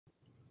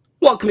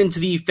Welcome into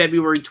the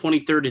February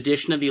 23rd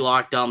edition of the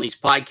Locked On Leafs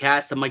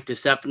podcast. I'm Mike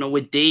DiStefano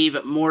with Dave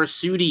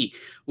Morassutti.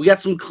 We got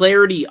some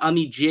clarity on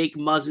the Jake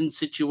Muzzin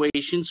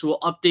situation, so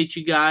we'll update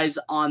you guys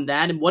on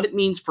that and what it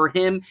means for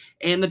him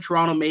and the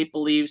Toronto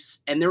Maple Leafs.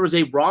 And there was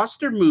a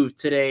roster move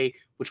today,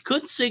 which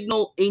could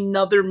signal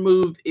another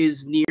move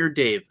is near,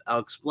 Dave. I'll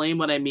explain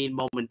what I mean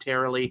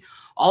momentarily.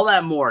 All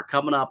that more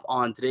coming up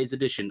on today's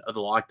edition of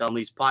the Locked On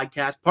Leafs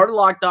podcast, part of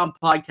the Locked On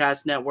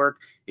Podcast Network.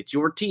 It's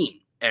your team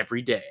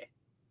every day.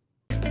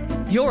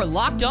 You're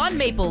Locked On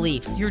Maple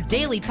Leafs, your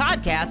daily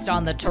podcast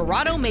on the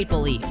Toronto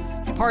Maple Leafs.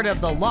 Part of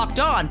the Locked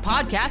On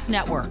Podcast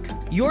Network,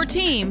 your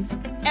team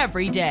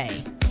every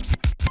day.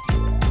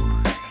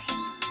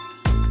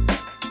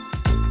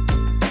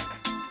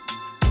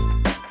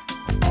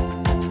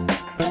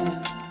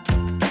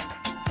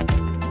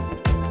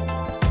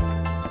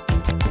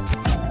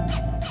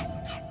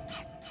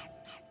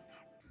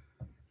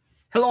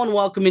 Hello and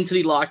welcome into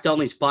the Locked On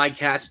Leafs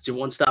podcast. It's your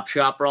one-stop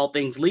shop for all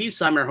things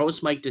Leafs. I'm your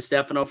host, Mike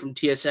DiStefano from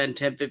TSN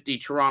 1050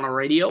 Toronto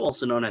Radio,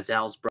 also known as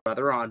Al's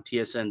brother on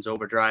TSN's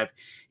Overdrive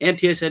and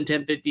TSN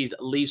 1050's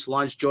Leafs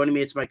Lunch. Joining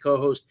me, it's my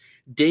co-host,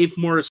 Dave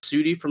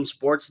Morassutti from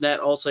Sportsnet,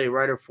 also a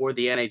writer for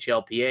the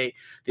NHLPA.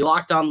 The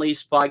Locked On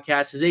Leafs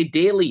podcast is a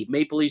daily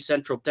Maple Leaf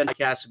Central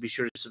podcast, so be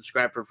sure to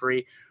subscribe for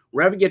free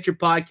wherever you get your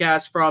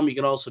podcast from. You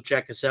can also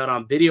check us out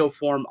on video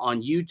form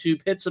on YouTube.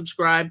 Hit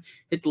subscribe,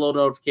 hit the little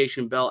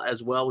notification bell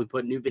as well. We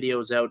put new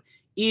videos out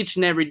each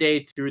and every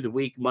day through the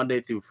week, Monday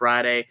through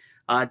Friday.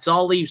 It's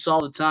all Leafs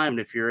all the time. And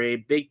if you're a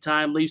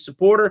big-time Leaf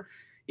supporter,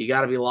 you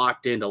got to be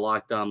locked into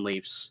Locked On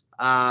Leafs.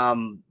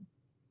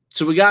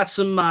 So we got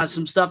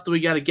some stuff that we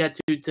got to get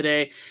to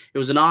today. It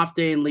was an off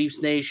day in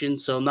Leafs Nation,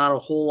 so not a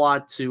whole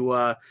lot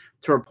to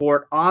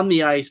report on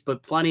the ice,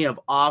 but plenty of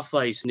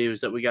off-ice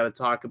news that we got to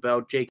talk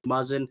about. Jake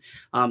Muzzin,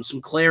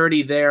 some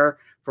clarity there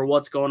for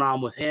what's going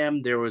on with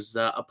him. There was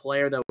a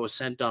player that was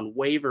sent on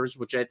waivers,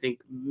 which I think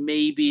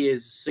maybe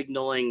is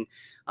signaling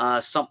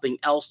something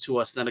else to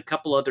us than a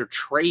couple other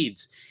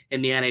trades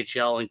in the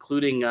NHL,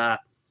 including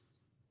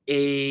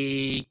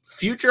a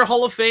future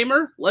Hall of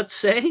Famer, let's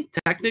say,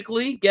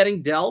 technically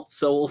getting dealt.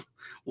 So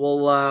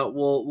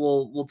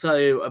we'll tell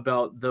you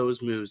about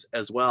those moves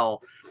as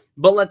well.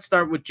 But let's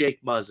start with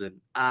Jake Muzzin.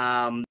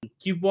 Do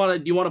you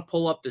want to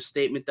pull up the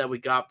statement that we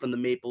got from the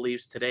Maple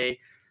Leafs today?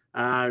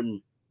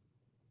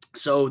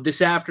 So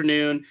this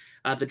afternoon,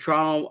 the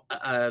Toronto,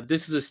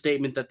 this is a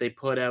statement that they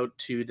put out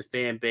to the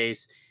fan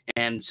base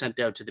and sent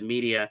out to the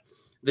media.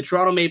 The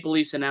Toronto Maple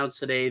Leafs announced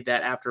today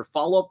that after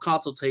follow-up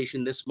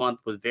consultation this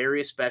month with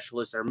various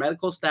specialists, our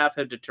medical staff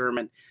have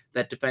determined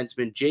that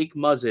defenseman Jake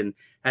Muzzin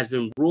has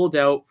been ruled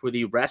out for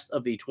the rest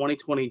of the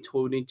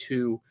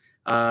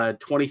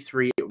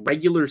 2020-23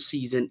 regular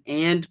season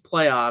and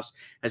playoffs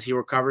as he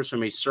recovers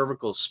from a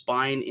cervical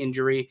spine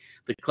injury.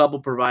 The club will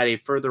provide a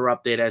further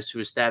update as to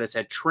his status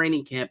at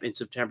training camp in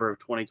September of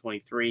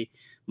 2023.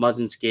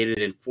 Muzzin skated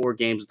in 4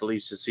 games with the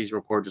Leafs this season,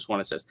 recorded just 1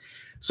 assist.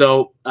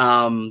 So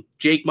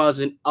Jake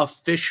Muzzin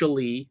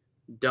officially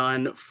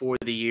done for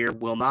the year.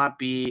 Will not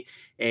be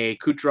a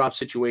Kucherov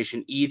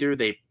situation either.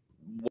 They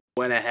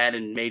went ahead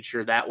and made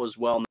sure that was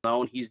well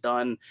known. He's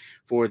done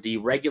for the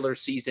regular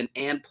season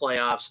and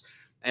playoffs.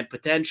 And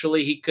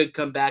potentially he could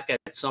come back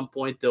at some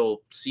point.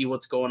 They'll see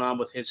what's going on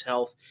with his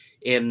health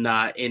in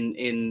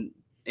the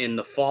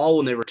fall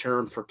when they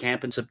return for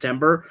camp in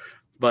September.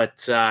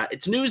 But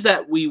it's news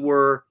that we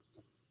were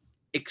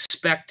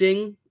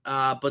expecting,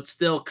 but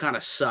still kind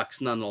of sucks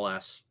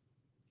nonetheless.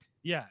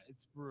 Yeah,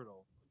 it's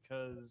brutal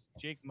because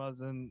Jake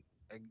Muzzin,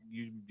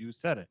 you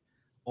said it,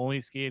 only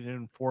skated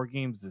in 4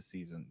 games this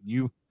season.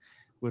 You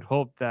would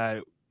hope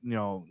that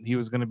he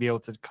was going to be able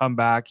to come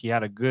back. He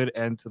had a good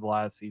end to the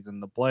last season.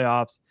 The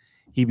playoffs,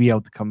 he'd be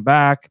able to come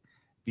back,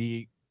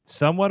 be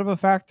somewhat of a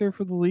factor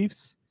for the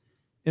Leafs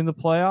in the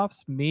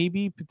playoffs,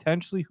 maybe,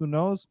 potentially, who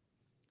knows?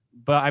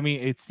 But, I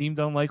mean, it seemed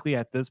unlikely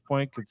at this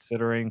point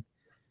considering,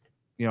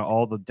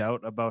 all the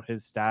doubt about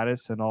his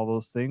status and all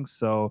those things.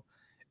 So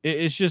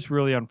it's just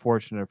really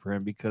unfortunate for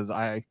him because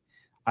I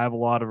have a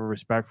lot of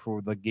respect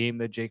for the game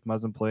that Jake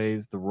Muzzin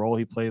plays, the role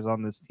he plays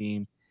on this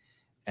team.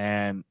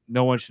 And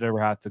no one should ever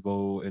have to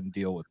go and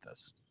deal with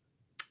this.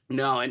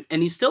 No, and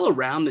he's still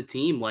around the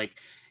team. Like,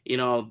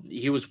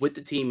 he was with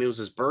the team. It was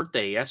his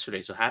birthday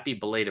yesterday, so happy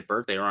belated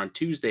birthday, or on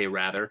Tuesday,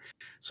 rather.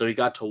 So he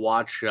got to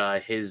watch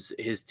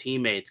his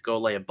teammates go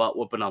lay a butt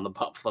whooping on the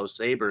Buffalo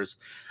Sabres.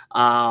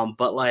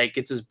 But, like,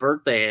 it's his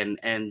birthday,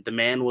 and the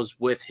man was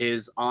with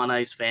his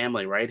on-ice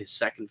family, right, his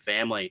second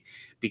family,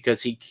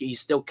 because he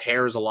still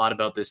cares a lot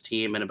about this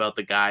team and about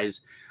the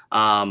guys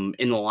in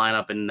the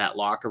lineup and in that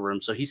locker room.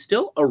 So he's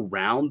still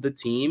around the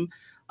team.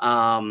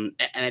 And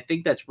I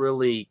think that's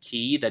really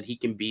key, that he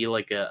can be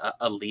like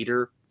a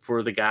leader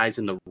for the guys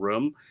in the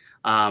room.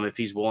 If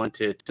he's willing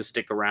to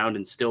stick around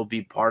and still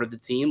be part of the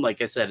team.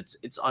 Like I said,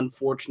 it's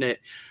unfortunate.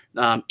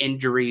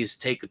 Injuries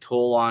take a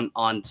toll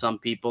on some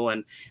people.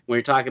 And when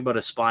you're talking about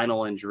a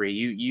spinal injury,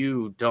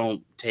 you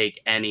don't take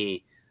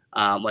any,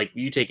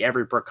 you take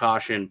every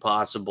precaution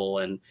possible.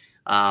 And,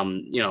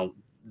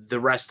 the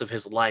rest of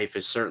his life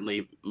is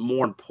certainly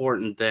more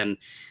important than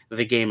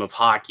the game of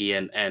hockey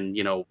and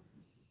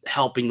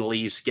helping the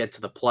Leafs get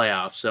to the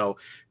playoffs. So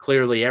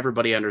clearly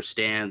everybody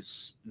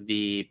understands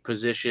the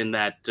position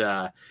that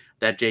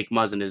that Jake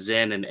Muzzin is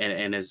in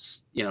and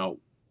is,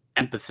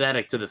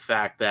 empathetic to the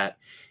fact that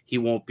he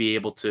won't be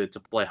able to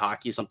play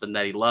hockey, something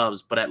that he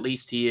loves, but at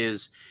least he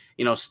is,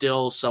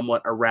 still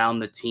somewhat around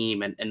the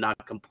team and not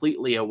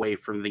completely away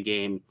from the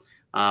game,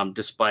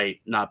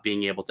 despite not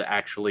being able to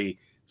actually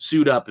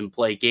suit up and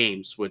play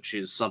games, which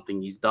is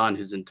something he's done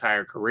his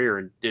entire career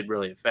and did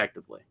really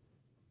effectively.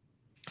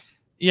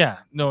 Yeah,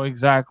 no,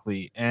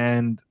 exactly.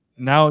 And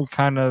now it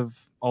kind of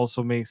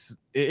also makes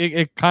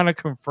it kind of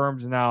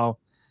confirms now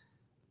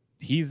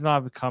he's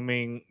not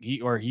becoming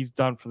he's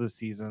done for the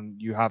season.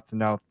 You have to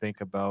now think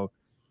about,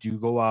 do you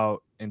go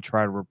out and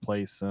try to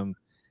replace him?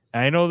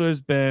 And I know there's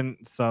been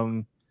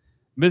some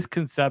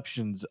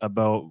misconceptions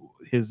about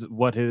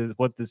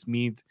what this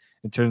means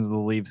in terms of the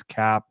Leafs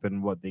cap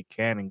and what they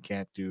can and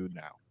can't do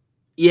now.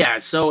 Yeah,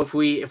 so if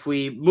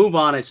we move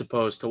on, I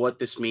suppose, to what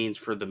this means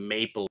for the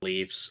Maple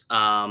Leafs,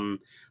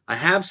 I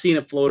have seen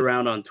it float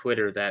around on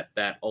Twitter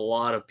that a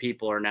lot of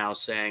people are now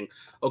saying,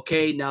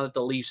 okay, now that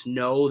the Leafs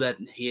know that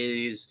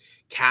his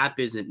cap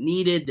isn't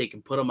needed, they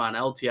can put him on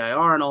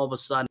LTIR, and all of a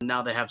sudden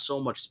now they have so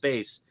much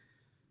space.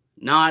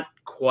 Not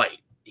quite.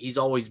 He's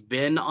always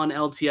been on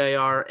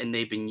LTIR, and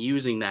they've been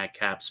using that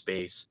cap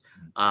space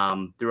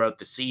throughout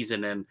the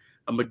season, and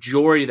a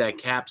majority of that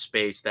cap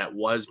space that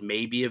was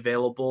maybe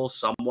available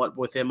somewhat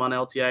with him on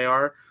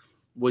LTIR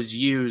was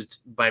used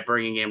by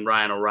bringing in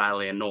Ryan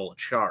O'Reilly and Noel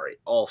Acciari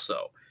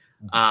also.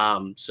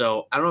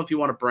 So I don't know if you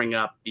want to bring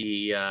up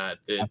the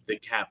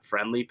cap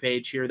friendly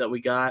page here that we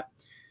got.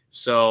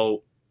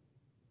 So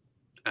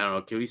I don't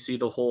know. Can we see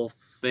the whole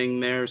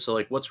thing there? So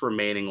like what's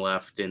remaining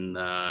left in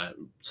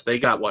so they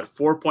got what,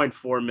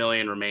 4.4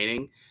 million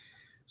remaining.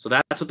 So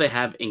that's what they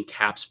have in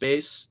cap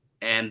space.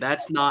 And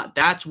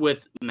that's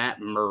with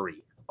Matt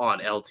Murray on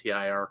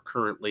LTIR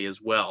currently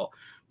as well.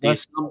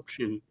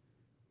 Assumption.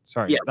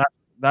 Sorry. Yeah.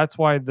 That's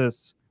why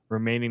this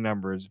remaining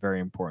number is very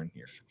important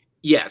here.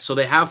 Yeah. So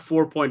they have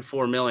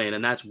 4.4 million,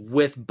 and that's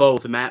with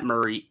both Matt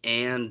Murray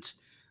and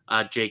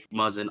Jake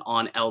Muzzin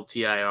on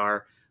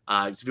LTIR.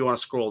 If you want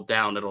to scroll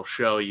down, it'll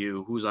show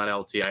you who's on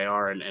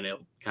LTIR, and it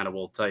kind of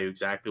will tell you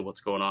exactly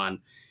what's going on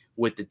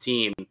with the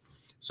team.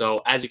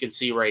 So as you can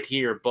see right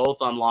here, both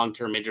on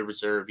long-term injured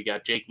reserve, you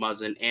got Jake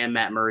Muzzin and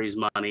Matt Murray's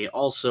money,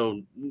 also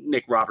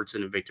Nick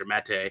Robertson and Victor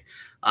Mete.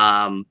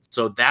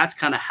 So that's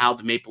kind of how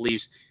the Maple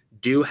Leafs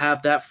do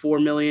have that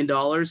 $4 million.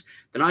 They're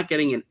not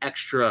getting an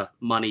extra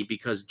money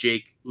because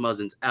Jake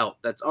Muzzin's out.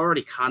 That's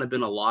already kind of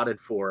been allotted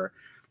for.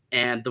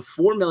 And the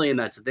 $4 million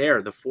that's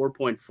there, the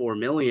 4.4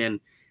 million,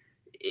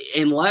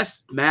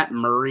 unless Matt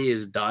Murray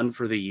is done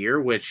for the year,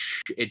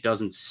 which it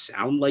doesn't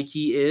sound like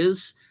he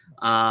is,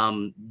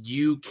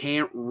 you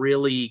can't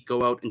really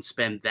go out and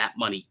spend that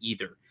money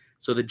either.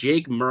 So the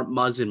Jake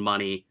Muzzin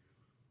money,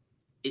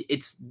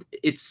 it's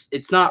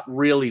not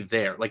really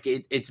there. Like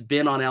it's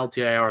been on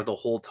LTIR the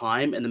whole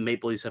time, and the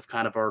Maple Leafs have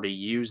kind of already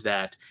used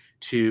that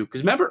to,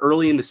 because remember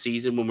early in the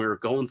season when we were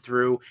going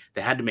through,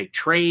 they had to make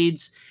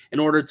trades in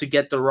order to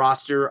get the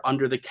roster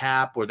under the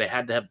cap, or they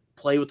had to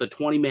play with a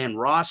 20-man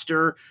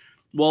roster.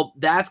 Well,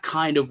 that's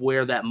kind of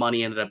where that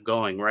money ended up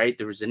going, right?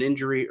 There was an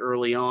injury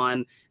early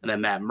on, and then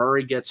Matt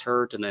Murray gets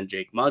hurt, and then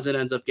Jake Muzzin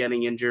ends up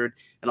getting injured,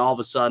 and all of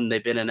a sudden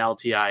they've been in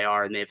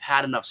LTIR, and they've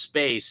had enough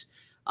space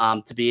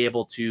to be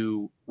able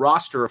to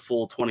roster a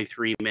full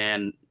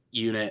 23-man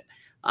unit,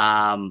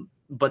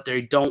 but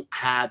they don't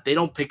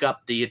pick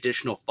up the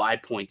additional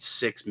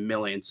 5.6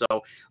 million. So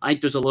I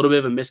think there's a little bit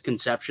of a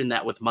misconception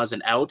that with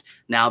Muzzin out,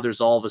 now there's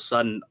all of a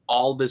sudden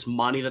all this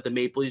money that the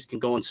Maple Leafs can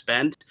go and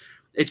spend.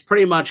 It's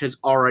pretty much has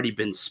already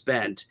been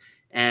spent.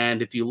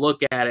 And if you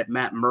look at it,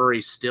 Matt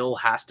Murray still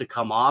has to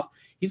come off.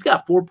 He's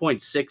got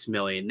 4.6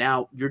 million.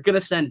 Now you're going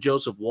to send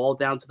Joseph Woll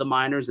down to the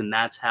minors, and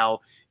that's how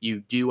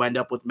you do end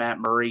up with Matt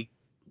Murray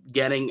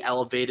getting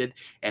elevated.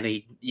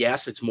 And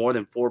yes, it's more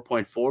than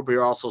 4.4, but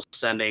you're also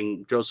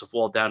sending Joseph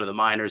Woll down to the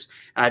minors.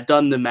 And I've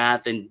done the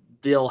math, and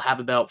they'll have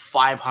about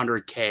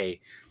 500K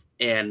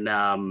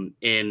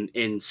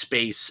in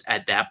space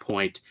at that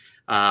point.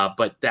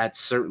 But that's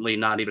certainly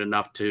not even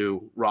enough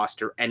to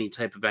roster any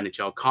type of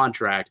NHL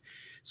contract.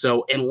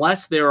 So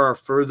unless there are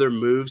further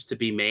moves to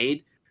be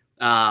made,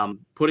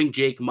 putting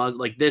Jake Muzzin,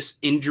 like this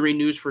injury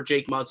news for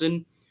Jake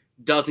Muzzin,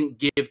 doesn't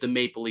give the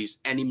Maple Leafs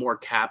any more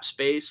cap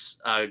space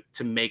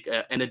to make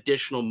an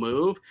additional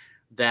move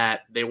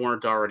that they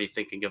weren't already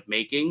thinking of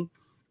making,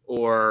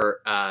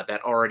 or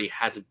that already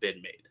hasn't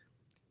been made.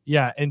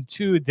 Yeah, and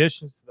two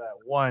additions to that.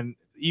 One,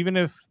 even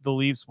if the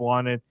Leafs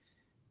wanted,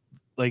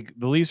 like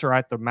the Leafs are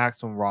at the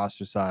maximum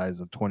roster size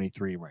of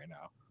 23 right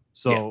now.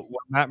 So when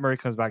Matt Murray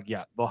comes back,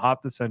 they'll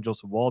have to send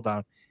Joseph Woll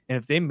down. And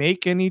if they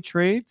make any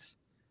trades,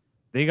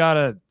 they got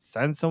to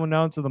send someone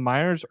down to the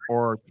minors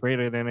or trade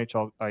an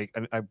NHL, like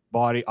a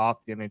body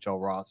off the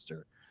NHL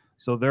roster.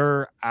 So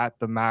they're at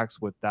the max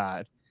with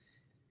that.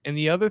 And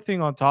the other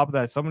thing on top of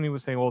that, somebody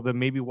was saying, well, then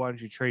maybe why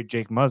don't you trade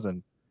Jake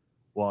Muzzin?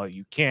 Well,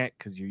 you can't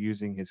because you're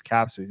using his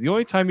cap space. The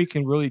only time you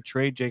can really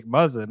trade Jake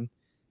Muzzin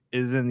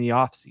is in the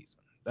offseason.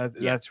 That's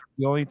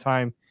the only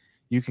time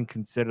you can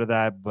consider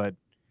that. But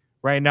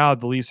right now,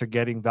 the Leafs are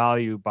getting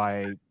value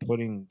by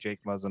putting Jake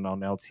Muzzin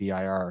on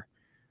LTIR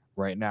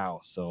right now.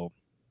 So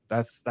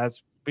that's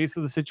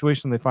basically the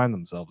situation they find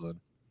themselves in.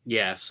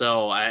 Yeah,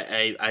 so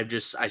I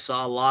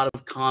saw a lot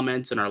of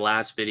comments in our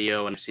last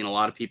video, and I've seen a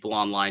lot of people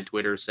online,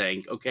 Twitter,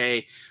 saying,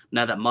 okay,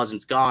 now that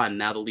Muzzin's gone,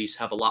 now the Leafs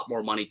have a lot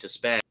more money to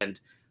spend.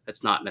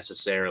 That's not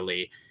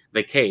necessarily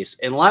the case,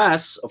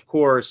 unless, of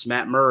course,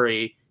 Matt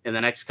Murray in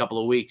the next couple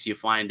of weeks, you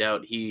find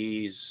out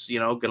he's,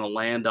 going to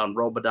land on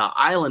Robidas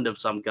Island of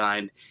some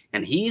kind,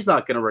 and he's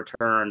not going to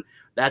return.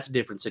 That's a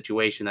different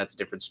situation. That's a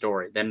different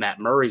story. Then Matt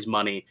Murray's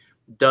money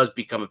does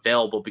become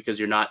available because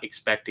you're not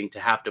expecting to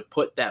have to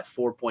put that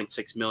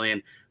 $4.6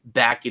 million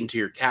back into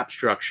your cap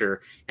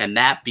structure, and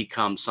that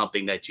becomes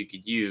something that you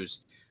could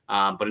use.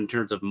 But in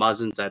terms of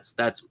Muzzin's,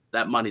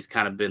 that money's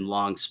kind of been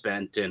long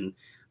spent, and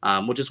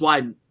which is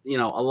why a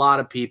lot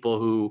of people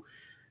who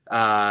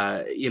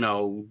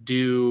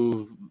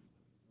do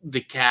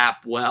the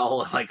cap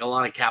well, like a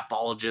lot of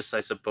capologists, I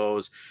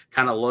suppose,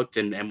 kind of looked,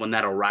 and when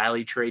that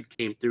O'Reilly trade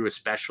came through,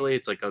 especially,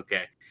 it's like,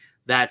 okay,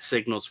 that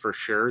signals for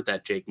sure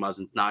that Jake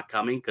Muzzin's not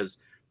coming, because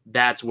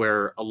that's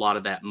where a lot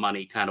of that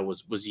money kind of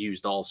was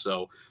used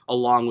also,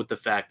 along with the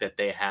fact that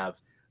they have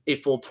a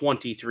full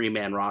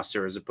 23-man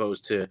roster as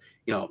opposed to,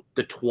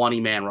 the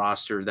 20-man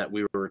roster that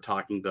we were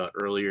talking about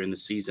earlier in the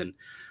season.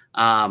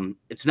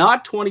 It's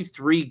not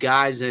 23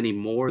 guys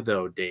anymore,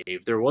 though,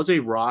 Dave. There was a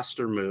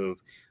roster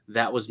move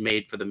that was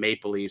made for the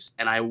Maple Leafs,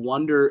 and I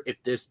wonder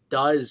if this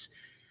does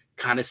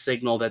kind of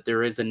signal that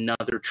there is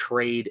another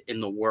trade in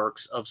the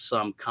works of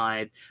some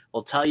kind.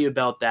 I'll tell you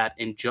about that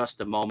in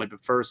just a moment.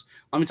 But first,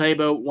 let me tell you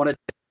about one of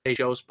today's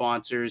show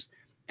sponsors,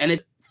 and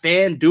it's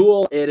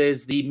FanDuel. It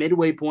is the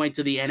midway point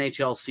to the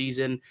NHL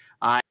season,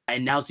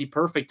 and now's the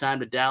perfect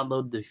time to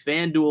download the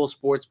FanDuel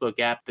Sportsbook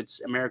app.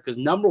 It's America's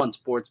 #1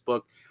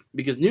 sportsbook,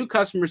 because new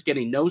customers get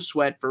a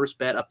no-sweat first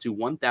bet up to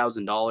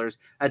 $1,000.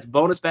 That's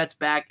bonus bets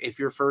back if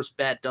your first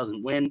bet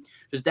doesn't win.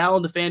 Just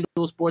download the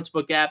FanDuel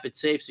Sportsbook app. It's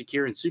safe,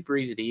 secure, and super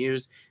easy to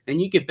use. And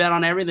you can bet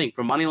on everything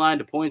from money line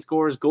to point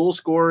scorers, goal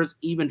scorers,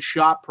 even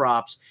shot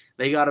props.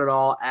 They got it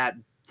all at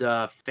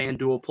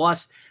FanDuel.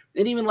 Plus,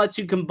 it even lets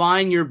you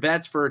combine your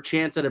bets for a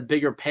chance at a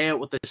bigger payout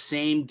with the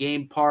same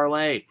game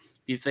parlay.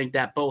 If you think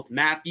that both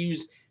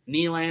Matthews,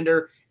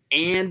 Nylander,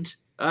 and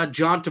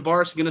John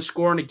Tavares is going to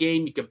score in a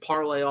game, you can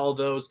parlay all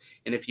those,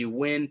 and if you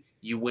win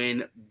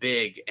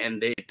big, and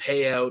they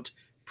pay out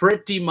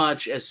pretty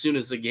much as soon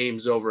as the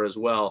game's over as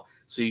well,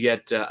 so you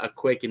get a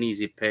quick and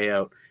easy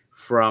payout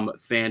from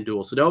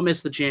FanDuel. So don't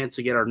miss the chance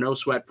to get our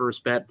no-sweat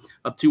first bet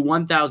up to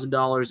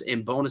 $1,000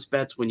 in bonus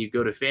bets when you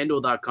go to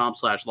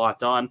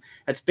FanDuel.com/lockedon.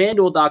 That's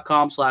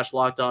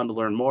FanDuel.com/lockedon to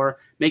learn more.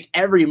 Make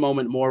every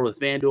moment more with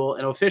FanDuel,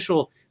 an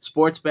official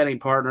sports betting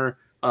partner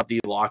of the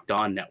Locked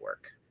On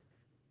Network.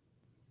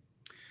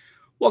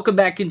 Welcome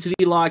back into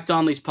the Locked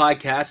On Leafs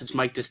podcast. It's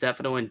Mike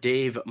DiStefano and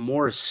Dave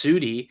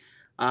Morassutti.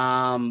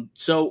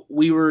 So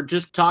we were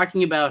just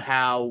talking about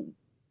how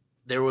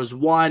there was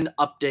one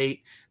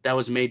update that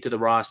was made to the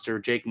roster.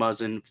 Jake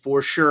Muzzin,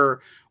 for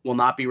sure, will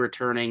not be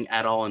returning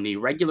at all in the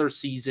regular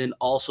season,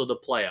 also the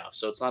playoffs.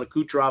 So it's not a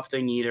Kucherov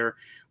thing either,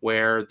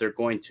 where they're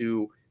going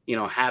to,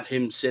 have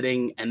him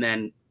sitting and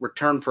then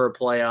return for a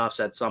playoffs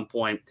at some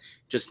point.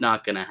 Just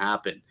not going to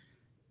happen.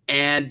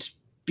 And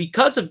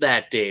because of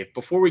that, Dave,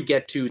 before we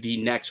get to the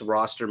next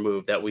roster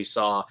move that we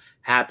saw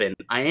happen,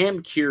 I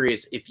am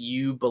curious if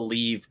you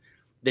believe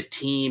the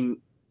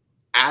team,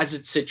 as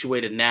it's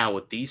situated now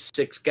with these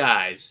 6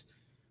 guys,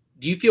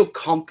 do you feel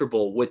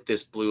comfortable with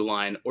this blue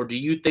line, or do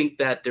you think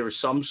that there's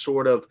some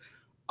sort of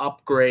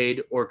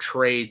upgrade or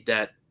trade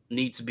that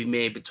needs to be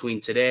made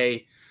between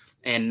today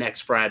and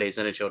next Friday's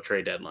NHL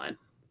trade deadline?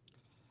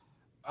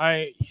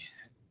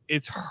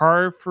 It's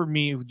hard for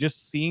me,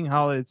 just seeing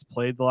how it's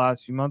played the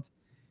last few months.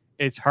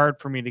 It's hard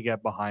for me to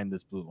get behind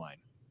this blue line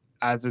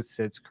as it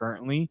sits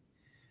currently,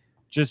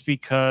 just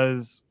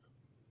because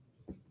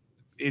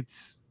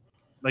it's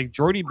like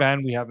Jordy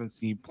Ben, we haven't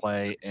seen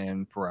play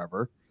in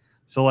forever.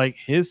 So like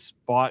his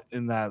spot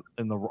on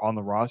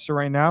the roster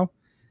right now,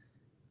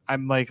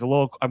 I'm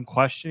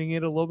questioning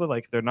it a little bit.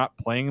 Like they're not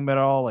playing him at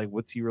all. Like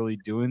what's he really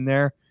doing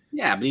there?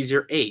 Yeah, but he's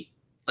your 8.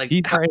 Like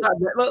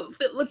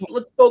let's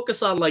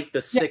focus on like the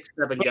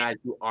 6-7 guys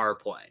who are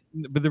playing.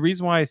 But the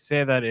reason why I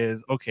say that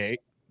is, okay,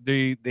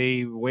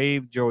 they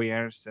waived Joey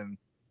Anderson,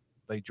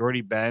 like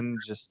Jordy Ben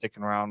just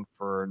sticking around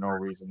for no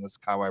reason. That's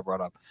kind of why I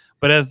brought up.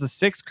 But as the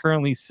 6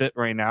 currently sit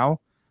right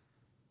now,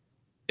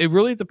 it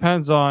really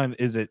depends on,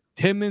 is it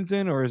Timmins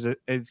in, or is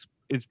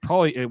it's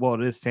probably, it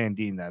is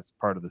Sandin that's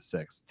part of the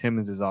 6.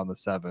 Timmins is on the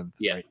 7th.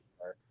 Yeah.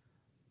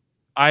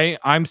 Right.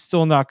 I'm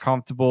still not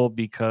comfortable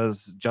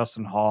because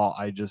Justin Hall,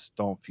 I just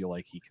don't feel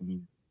like he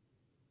can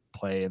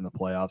play in the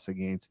playoffs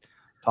against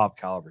top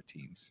caliber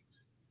teams.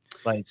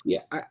 Like,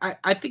 yeah,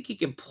 I think he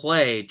can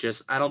play,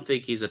 just I don't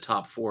think he's a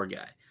top 4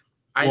 guy.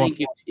 I think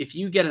if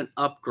you get an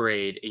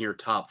upgrade in your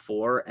top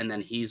 4 and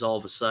then he's all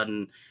of a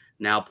sudden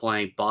now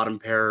playing bottom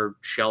pair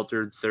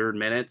sheltered third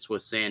minutes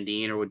with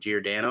Sandin or with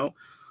Giordano,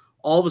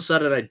 all of a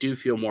sudden I do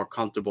feel more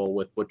comfortable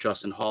with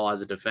Justin Hall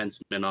as a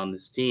defenseman on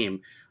this team.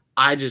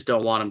 I just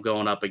don't want him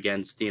going up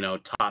against,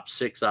 top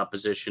 6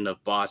 opposition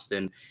of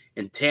Boston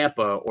and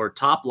Tampa, or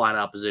top line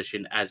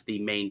opposition as the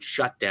main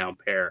shutdown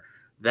pair.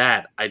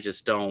 That I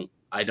don't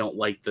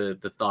like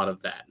the thought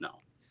of that. No.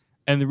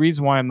 And the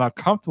reason why I'm not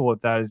comfortable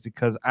with that is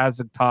because as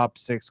the top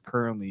 6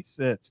 currently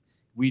sits,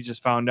 we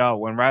just found out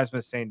when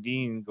Rasmus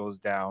Sandin goes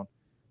down,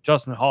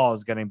 Justin Hall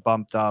is getting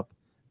bumped up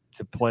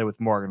to play with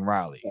Morgan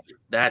Riley.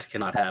 That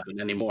cannot happen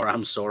anymore.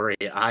 I'm sorry.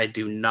 I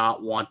do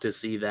not want to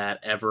see that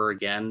ever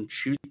again.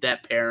 Shoot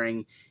that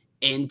pairing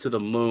into the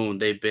moon.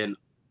 They've been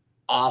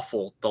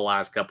awful the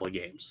last couple of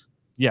games.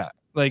 Yeah,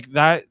 like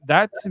that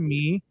to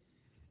me,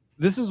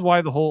 this is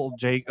why the whole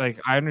Jake, like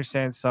I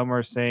understand some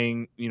are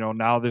saying,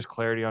 now there's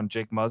clarity on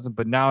Jake Muzzin,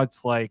 but now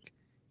it's like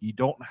you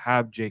don't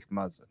have Jake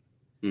Muzzin.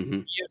 Mm-hmm.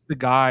 He is the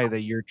guy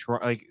that you're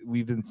trying, like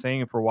we've been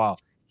saying it for a while.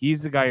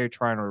 He's the guy you're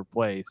trying to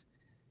replace.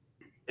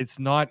 It's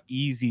not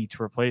easy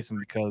to replace him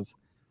because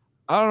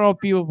I don't know if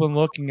people have been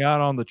looking out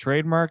on the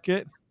trade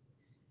market.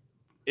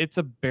 It's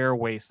a bare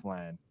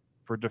wasteland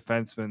for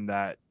defensemen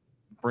that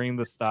bring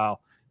the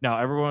style. Now,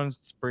 everyone's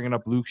bringing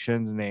up Luke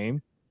Schenn's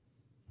name.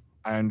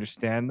 I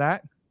understand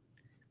that,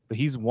 but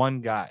he's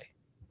one guy.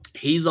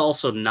 He's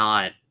also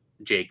not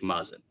Jake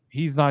Muzzin.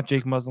 He's not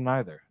Jake Muzzin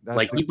either.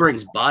 He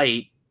brings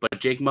bite, but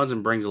Jake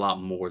Muzzin brings a lot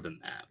more than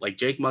that. Like,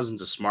 Jake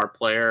Muzzin's a smart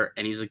player,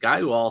 and he's a guy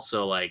who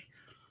also,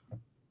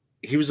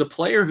 he was a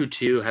player who,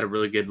 too, had a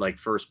really good,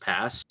 first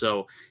pass.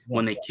 So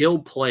when they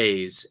killed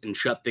plays and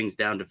shut things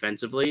down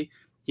defensively,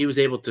 he was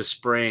able to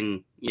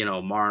spring,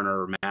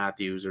 Marner or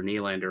Matthews or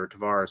Nylander or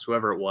Tavares,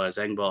 whoever it was,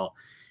 Engvall,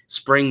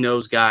 spring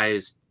those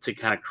guys to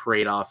kind of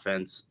create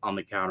offense on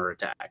the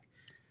counterattack.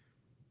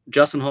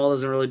 Justin Hall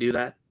doesn't really do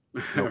that,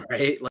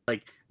 right?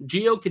 Like,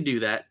 Gio can do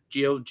that.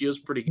 Gio's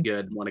pretty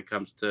good when it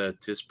comes to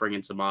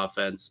springing some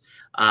offense.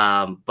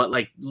 But,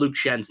 Luke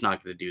Schenn's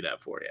not going to do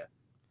that for you.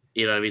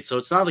 You know what I mean? So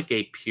it's not like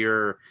a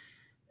pure,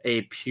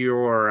 you're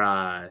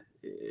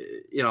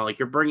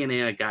bringing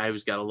in a guy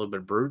who's got a little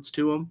bit of brutes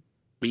to him,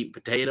 meat and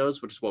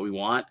potatoes, which is what we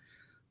want,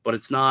 but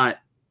it's not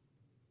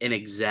an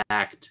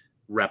exact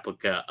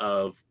replica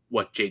of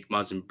what Jake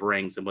Muzzin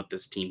brings and what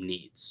this team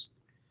needs.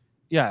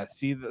 Yeah,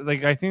 see,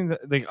 I think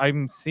that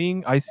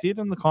I see it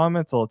in the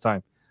comments all the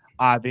time.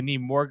 They need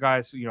more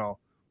guys, who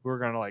are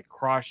gonna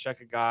cross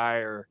check a guy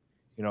or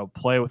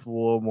play with a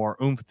little more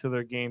oomph to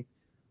their game.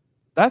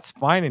 That's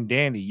fine and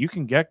dandy. You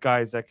can get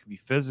guys that can be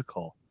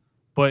physical.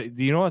 But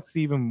do you know what's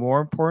even more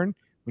important?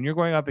 When you're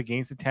going up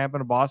against the Tampa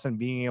and Boston,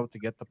 being able to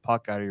get the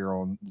puck out of your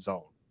own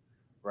zone,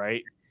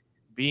 right?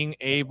 Being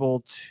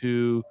able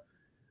to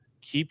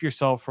keep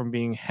yourself from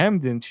being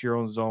hemmed into your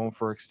own zone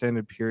for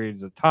extended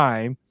periods of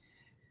time.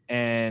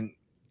 And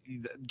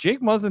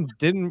Jake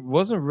Muzzin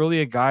wasn't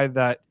really a guy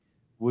that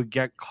would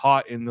get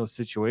caught in those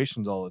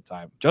situations all the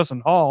time.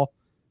 Justin Hall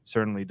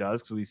certainly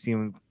does, because we've seen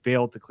him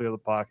fail to clear the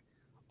puck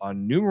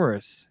on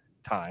numerous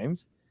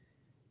times.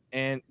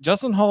 And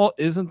Justin Hall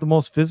isn't the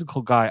most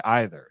physical guy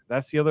either.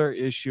 That's the other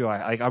issue.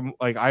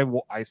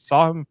 I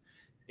saw him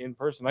in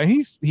person.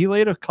 He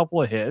laid a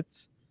couple of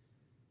hits,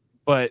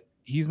 but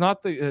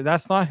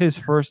that's not his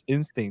first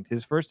instinct.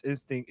 His first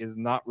instinct is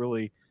not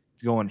really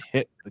to go and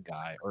hit the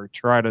guy or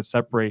try to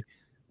separate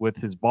with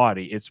his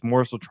body. It's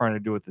more so trying to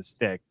do it with the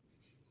stick.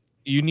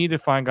 You need to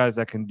find guys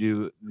that can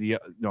do the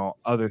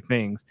other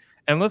things.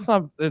 And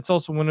it's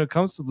also when it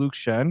comes to Luke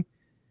Schenn,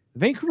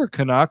 Vancouver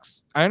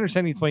Canucks, I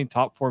understand he's playing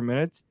top 4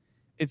 minutes.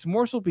 It's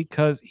more so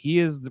because he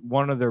is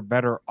one of their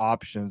better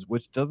options,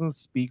 which doesn't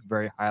speak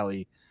very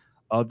highly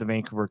of the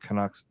Vancouver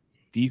Canucks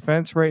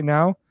defense right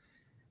now.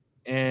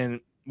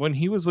 And when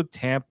he was with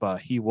Tampa,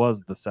 he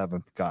was the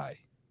 7th guy.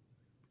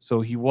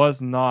 So he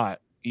was not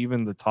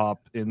even the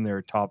top in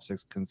their top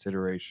 6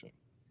 consideration.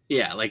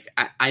 Yeah,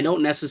 I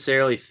don't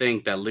necessarily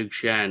think that Luke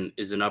Schenn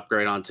is an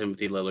upgrade on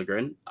Timothy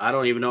Liljegren. I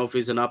don't even know if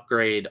he's an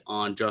upgrade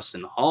on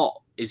Justin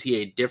Hall. Is he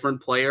a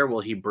different player?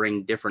 Will he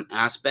bring different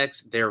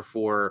aspects?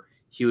 Therefore,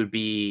 he would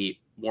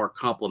be more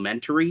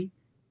complementary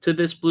to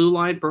this blue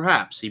line.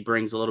 Perhaps he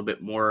brings a little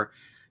bit more,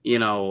 a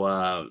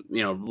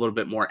little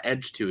bit more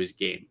edge to his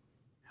game.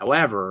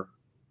 However,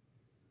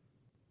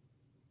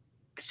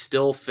 I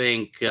still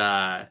think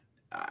I'm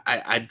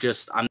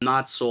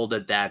not sold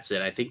that that's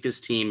it. I think this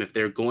team, if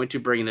they're going to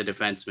bring in the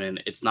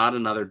defenseman, it's not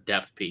another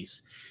depth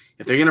piece.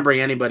 If they're going to bring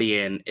anybody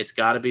in, it's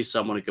got to be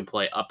someone who can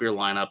play up your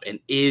lineup and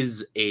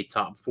is a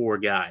top 4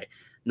 guy,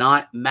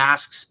 not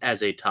masks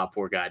as a top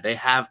 4 guy. They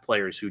have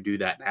players who do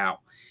that now.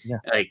 Yeah.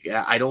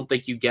 I don't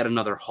think you get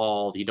another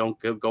Hall. You don't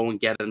go and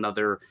get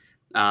another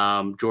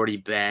Jordy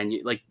Ben.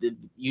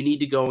 You need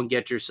to go and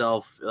get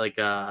yourself a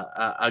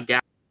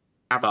guy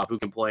who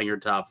can play in your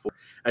top 4.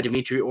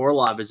 Dmitry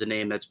Orlov is a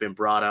name that's been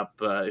brought up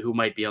who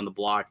might be on the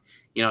block.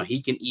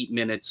 He can eat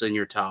minutes in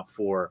your top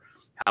 4.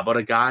 How about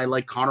a guy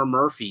like Connor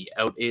Murphy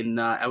out in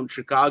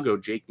Chicago,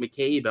 Jake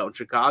McCabe out in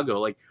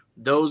Chicago?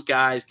 Those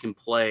guys can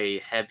play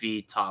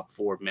heavy top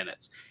 4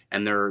 minutes,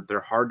 and they're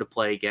hard to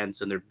play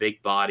against, and they're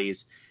big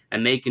bodies.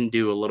 and they can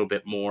do a little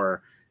bit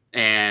more.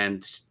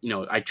 And,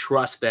 I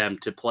trust them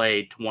to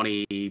play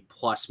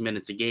 20-plus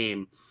minutes a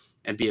game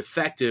and be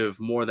effective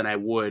more than I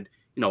would,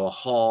 a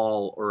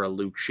Hall or a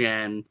Luke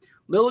Shen.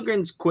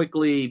 Liljegren's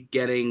quickly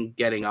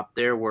getting up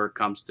there where it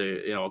comes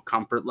to, a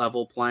comfort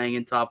level playing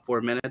in top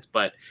 4 minutes,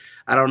 but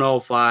I don't know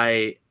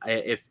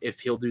if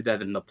he'll do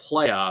that in the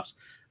playoffs.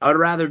 I would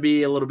rather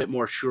be a little bit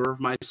more sure of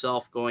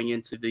myself going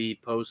into the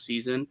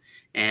postseason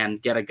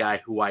and get a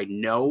guy who I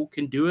know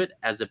can do it,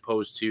 as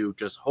opposed to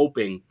just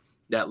hoping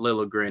that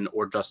Liljegren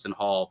or Justin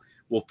Hall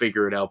will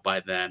figure it out by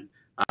then,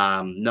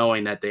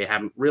 knowing that they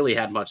haven't really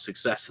had much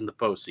success in the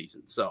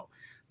postseason. So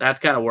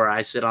that's kind of where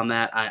I sit on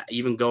that.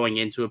 Even going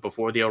into it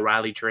before the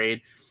O'Reilly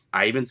trade,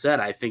 I even said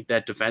I think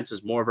that defense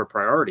is more of a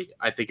priority.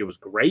 I think it was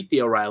great,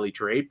 the O'Reilly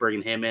trade,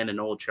 bringing him in and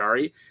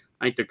Olchari.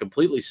 I think they're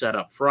completely set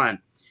up front.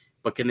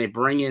 But can they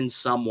bring in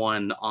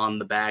someone on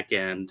the back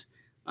end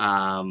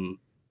who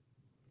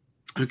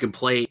can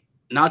play,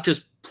 not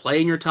just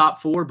play in your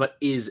top 4, but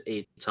is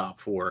a top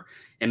 4,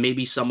 and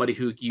maybe somebody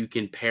who you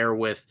can pair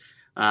with,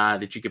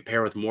 that you could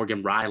pair with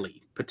Morgan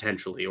Riley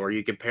potentially, or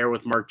you could pair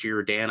with Mark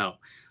Giordano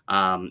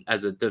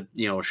as a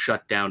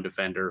shutdown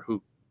defender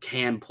who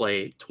can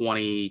play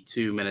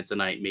 22 minutes a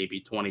night, maybe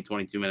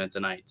 22 minutes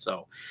a night.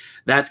 So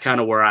that's kind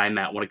of where I'm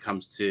at when it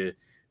comes to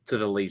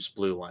the Leafs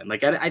blue line.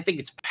 Like, I think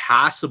it's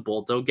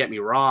passable. Don't get me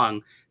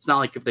wrong. It's not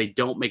like if they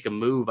don't make a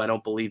move, I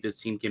don't believe this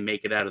team can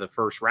make it out of the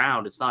first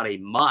round. It's not a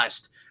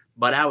must,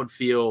 but I would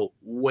feel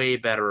way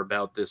better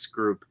about this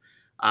group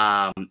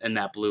and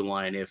that blue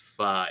line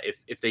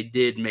if they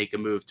did make a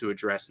move to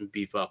address and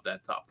beef up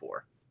that top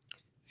 4.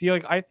 See,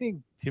 like, I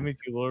think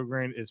Timothy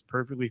Liljegren is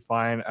perfectly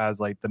fine as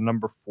like the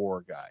number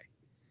 4 guy.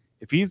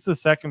 If he's the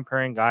second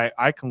pairing guy,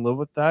 I can live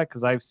with that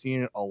because I've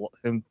seen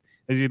him,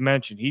 as you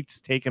mentioned, he's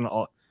taken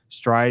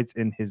strides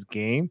in his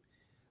game.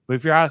 But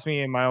if you're asking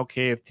me, am I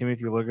okay if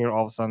Timothy Liljegren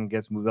all of a sudden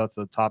gets moved out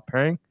to the top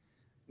pairing?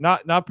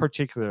 Not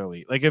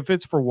particularly. Like, if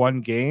it's for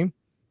one game,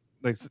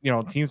 like,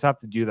 teams have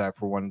to do that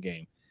for one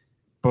game.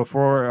 But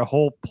for a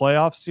whole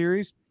playoff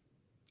series,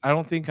 I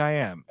don't think I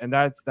am. And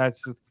that's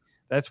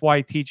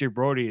why TJ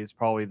Brody is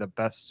probably the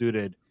best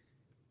suited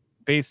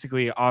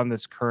basically on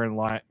this current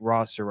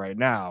roster right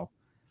now.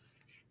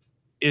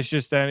 It's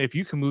just that if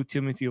you can move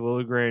Timothy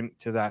Liljegren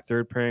to that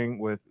third pairing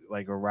with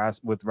like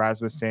with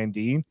Rasmus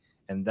Sandin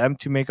and them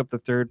to make up the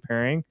third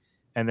pairing,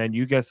 and then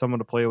you get someone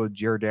to play with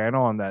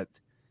Giordano on that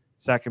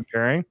second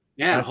pairing.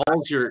 Yeah,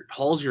 Hall's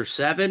your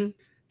 7,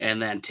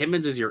 and then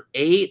Timmins is your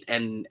 8,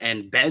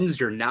 and Ben's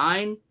your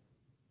 9.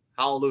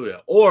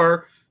 Hallelujah.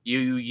 Or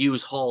you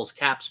use Hall's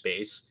cap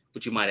space,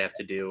 which you might have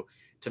to do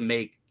to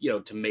make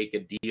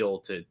a deal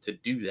to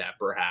do that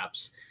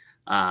perhaps.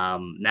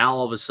 Now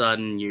all of a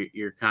sudden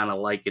you're kind of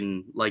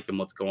liking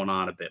what's going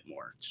on a bit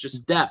more. It's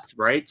just depth,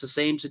 right? It's the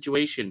same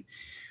situation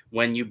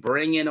when you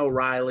bring in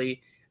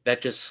O'Reilly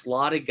that just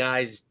slotted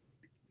guys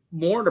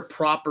more into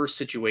proper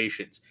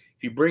situations.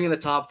 If you bring in the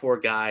top 4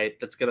 guy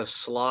that's going to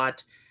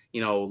slot,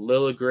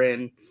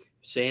 Liljegren,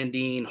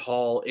 Sandin,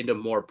 Hall into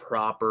more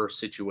proper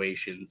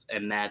situations,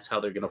 and that's how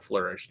they're going to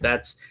flourish.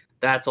 That's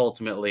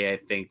ultimately, I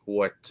think,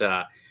 what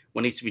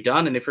needs to be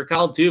done. And if you're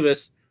Kyle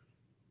Dubas,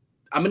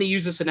 I'm going to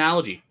use this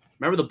analogy.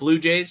 Remember the Blue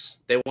Jays?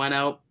 They went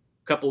out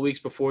a couple of weeks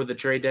before the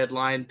trade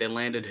deadline. They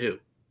landed who?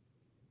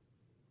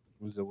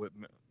 Who's the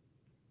Whitman?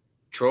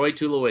 Troy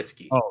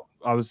Tulowitzki. Oh,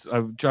 I'm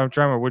trying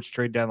to remember which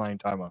trade deadline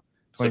time up.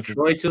 So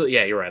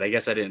yeah, you're right. I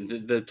guess I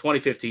didn't. The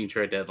 2015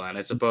 trade deadline.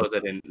 I suppose I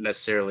didn't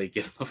necessarily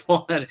give the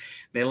full.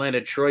 They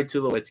landed Troy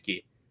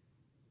Tulowitzki.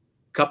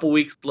 A couple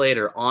weeks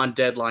later, on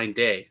deadline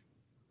day,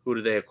 who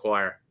did they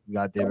acquire?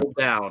 Got David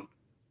down.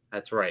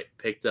 That's right.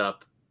 Picked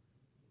up.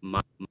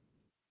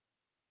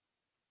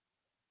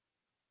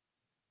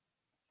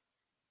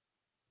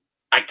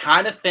 I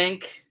kind of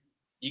think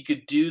you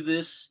could do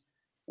this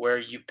where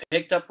you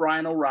picked up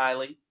Ryan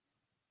O'Reilly,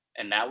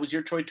 and that was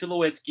your Troy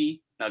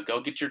Tulowitzki. Now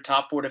go get your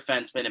top 4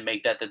 defenseman and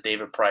make that the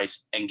David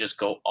Price and just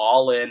go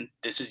all in.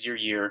 This is your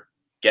year.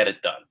 Get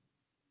it done.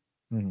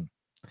 Mm-hmm.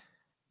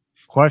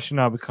 Question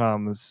now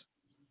becomes,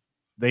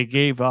 they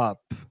gave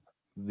up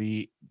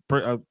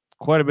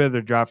quite a bit of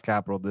their draft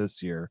capital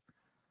this year.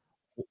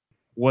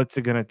 What's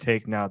it going to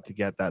take now to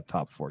get that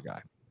top 4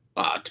 guy?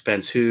 It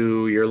depends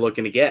who you're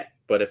looking to get.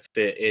 But if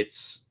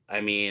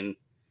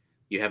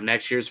you have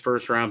next year's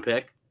first round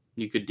pick,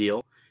 you could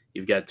deal.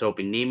 You've got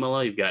Topi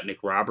Niemela, you've got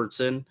Nick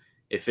Robertson.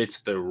 If it's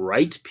the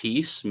right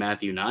piece,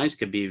 Matthew Nyes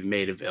could be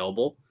made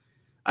available.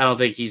 I don't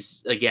think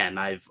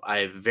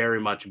I've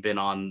very much been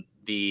on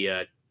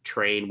the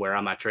train where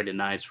I'm not trading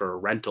Nyes for a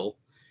rental.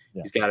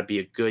 Yeah. He's got to be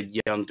a good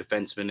young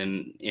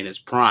defenseman in his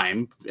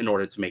prime in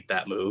order to make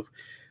that move.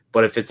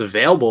 But if it's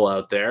available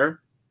out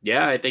there,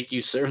 yeah, I think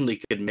you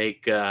certainly could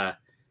make a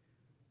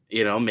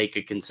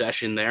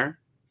concession there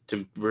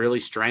to really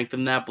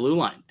strengthen that blue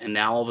line. And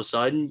now all of a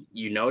sudden,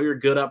 you're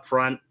good up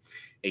front.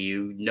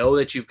 You know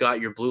that you've got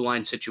your blue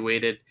line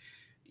situated.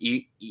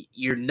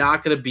 You're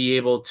not going to be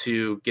able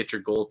to get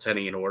your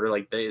goaltending in order.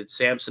 Like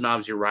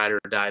Samsonov's your ride or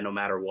die no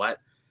matter what.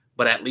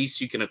 But at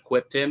least you can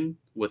equip him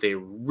with a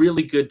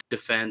really good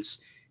defense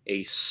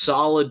a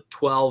solid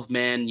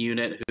 12-man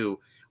unit who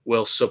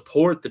will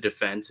support the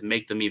defense and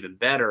make them even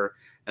better.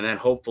 And then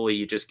hopefully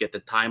you just get the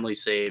timely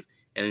save,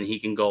 and then he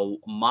can go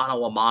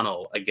mano a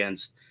mano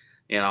against,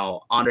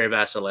 Andrei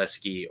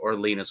Vasilevsky or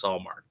Linus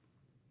Ullmark.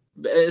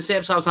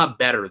 Samsonov's not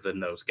better than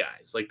those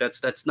guys. Like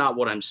that's not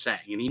what I'm saying,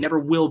 and he never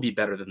will be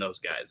better than those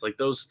guys. Like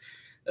those,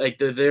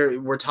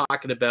 we're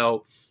talking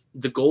about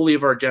the goalie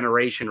of our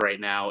generation right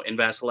now in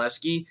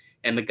Vasilevsky,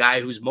 and the guy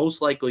who's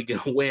most likely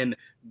going to win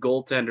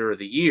goaltender of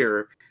the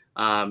year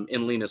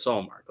in Linus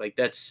Ullmark. Like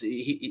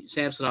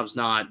Samsonov's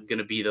not going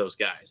to be those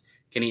guys.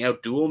 Can he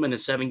outdo him in a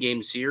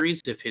 7-game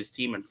series if his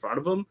team in front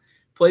of him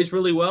plays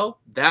really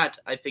well? That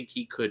I think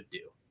he could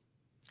do.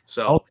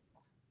 So,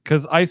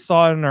 because I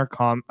saw it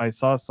in I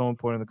saw someone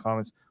put in the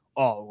comments,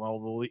 "Oh, well,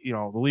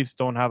 the Leafs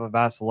don't have a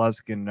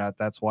Vasilevsky in that.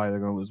 That's why they're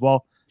going to lose."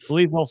 Well, the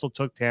Leafs also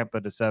took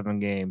Tampa to 7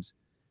 games,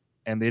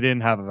 and they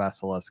didn't have a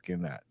Vasilevsky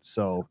in that.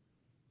 So,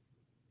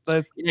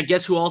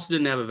 guess who also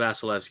didn't have a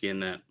Vasilevsky in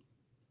that?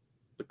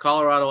 The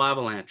Colorado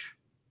Avalanche.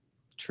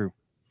 True.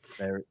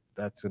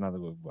 That's another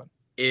good one.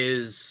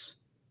 Is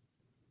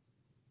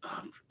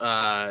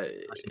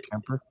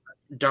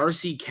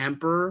Darcy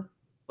Kemper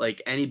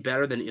like any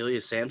better than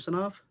Ilya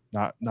Samsonov?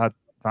 Not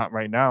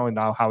right now, and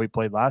now how he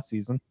played last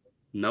season.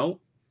 No.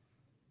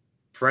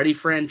 Freddie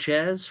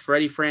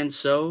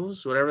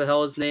Francouz, whatever the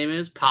hell his name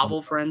is,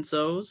 Pavel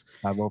Francouz.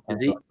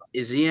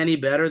 Is he any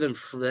better than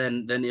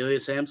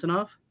Ilya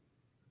Samsonov?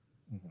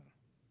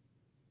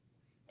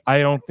 I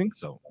don't think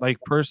so. Like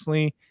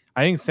personally,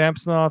 I think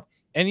Samsonov,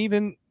 and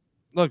even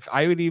look,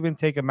 I would even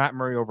take a Matt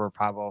Murray over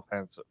Pavel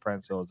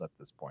Francouz at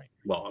this point.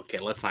 Well, okay,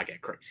 let's not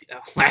get crazy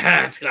now.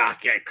 Let's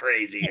not get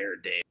crazy here,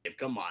 Dave.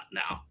 Come on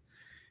now.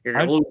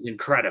 You're losing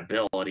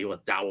credibility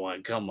with that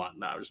one. Come on.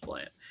 No, I'm just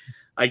playing.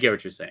 I get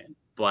what you're saying.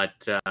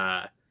 But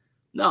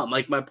no,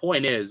 like my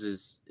point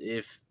is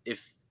if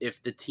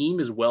the team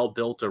is well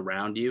built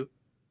around you,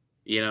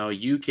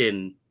 you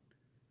can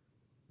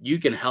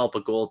help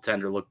a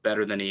goaltender look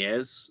better than he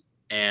is.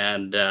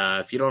 And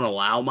if you don't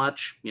allow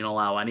much, you don't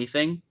allow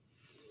anything,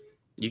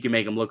 you can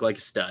make him look like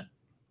a stud.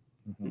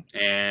 Mm-hmm.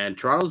 And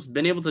Toronto's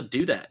been able to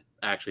do that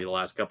actually the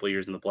last couple of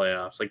years in the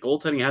playoffs. Like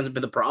goaltending hasn't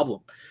been the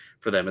problem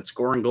for them. It's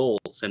scoring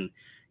goals. And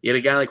you had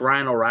a guy like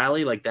Ryan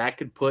O'Reilly, like that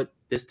could put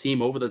this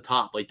team over the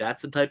top. Like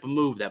that's the type of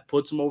move that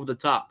puts him over the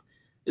top.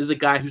 This is a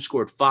guy who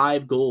scored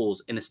 5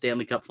 goals in a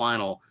Stanley Cup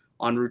final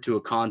en route to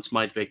a Conn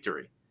Smythe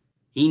victory.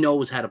 He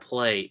knows how to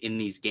play in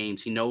these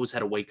games. He knows how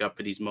to wake up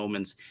for these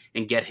moments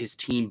and get his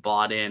team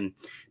bought in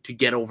to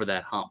get over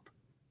that hump,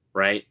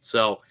 right?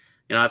 So,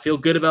 I feel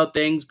good about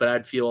things, but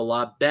I'd feel a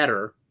lot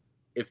better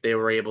if they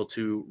were able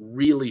to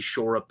really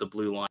shore up the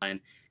blue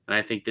line. And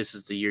I think this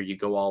is the year you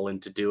go all in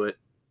to do it.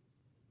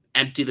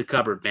 Empty the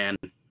cupboard, man.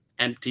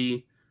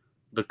 Empty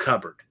the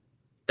cupboard.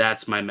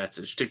 That's my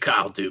message to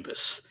Kyle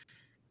Dubas.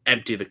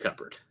 Empty the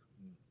cupboard.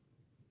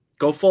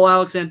 Go full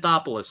Alex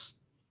Anthopoulos.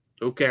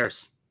 Who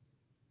cares?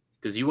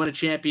 Because you win a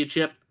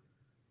championship,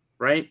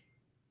 right?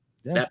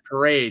 Yeah. That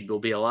parade will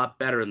be a lot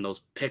better than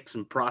those picks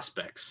and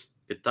prospects.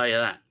 I can tell you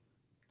that.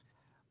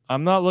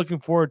 I'm not looking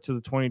forward to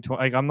the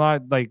 2020. Like, I'm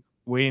not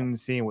waiting and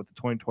seeing what the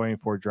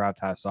 2024 draft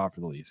has to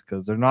offer the Leafs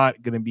because they're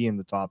not going to be in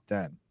the top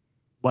 10.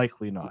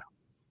 Likely not.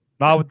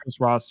 Not with this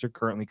roster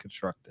currently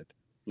constructed.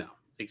 No,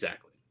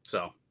 exactly.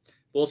 So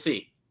we'll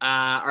see.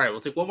 All right, we'll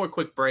take one more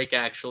quick break,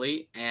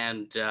 actually,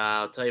 and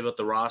I'll tell you about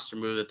the roster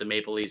move that the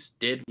Maple Leafs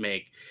did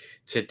make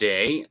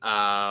today.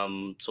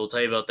 So we'll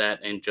tell you about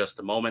that in just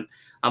a moment.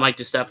 I'm Mike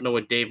DiStefano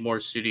with Dave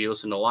Morassutti.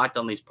 Listen to Locked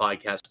On Leafs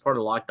podcast, part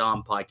of the Locked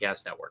On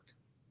Podcast Network.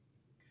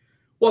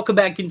 Welcome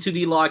back into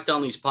the Locked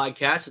On Leafs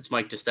podcast. It's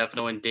Mike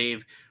DiStefano and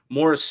Dave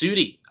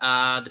Morassutti.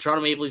 The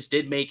Toronto Maple Leafs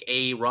did make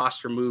a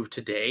roster move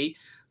today.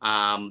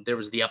 There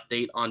was the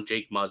update on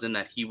Jake Muzzin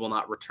that he will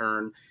not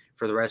return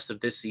for the rest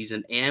of this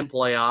season and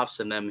playoffs,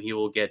 and then he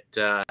will get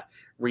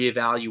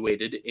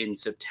reevaluated in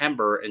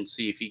September and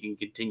see if he can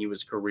continue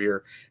his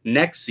career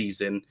next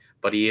season.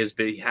 But he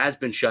has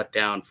been shut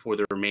down for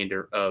the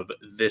remainder of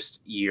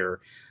this year.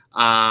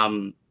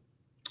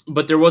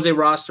 But there was a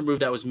roster move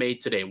that was made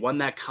today, one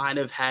that kind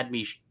of had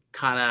me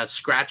kind of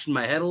scratching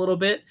my head a little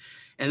bit.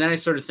 And then I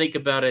started to think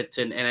about it,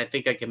 and I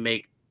think I can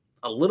make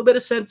a little bit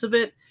of sense of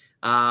it.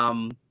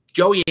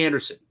 Joey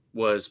Anderson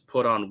was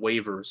put on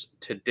waivers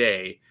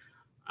today.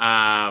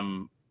 I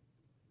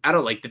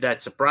don't did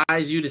that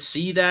surprise you to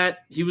see that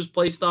he was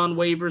placed on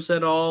waivers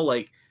at all?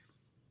 Like,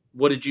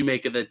 what did you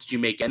make of that? Did you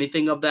make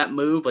anything of that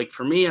move? Like,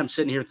 for me, I'm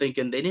sitting here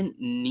thinking they didn't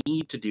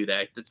need to do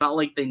that. It's not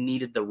like they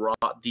needed the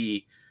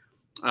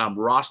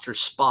roster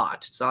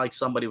spot. It's not like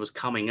somebody was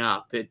coming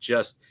up. It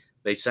just,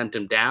 they sent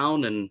him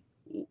down, and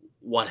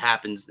what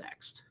happens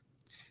next?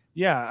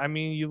 Yeah, I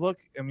mean,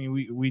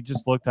 we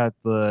just looked at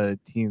the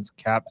team's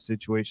cap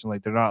situation.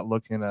 Like, they're not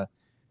looking to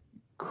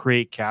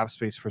create cap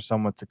space for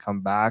someone to come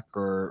back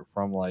or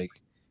from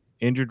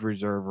injured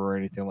reserve or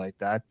anything like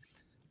that.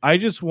 I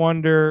just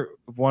wonder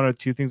one or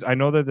two things. I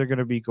know that they're going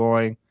to be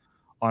going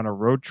on a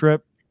road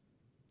trip.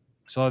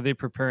 So are they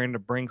preparing to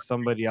bring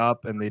somebody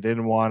up and they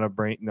didn't want to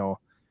bring,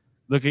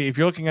 if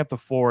you're looking at the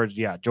forwards,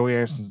 yeah, Joey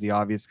Anderson's the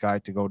obvious guy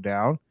to go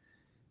down.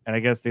 And I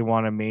guess they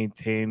want to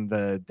maintain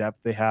the depth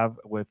they have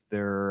with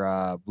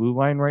their blue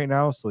line right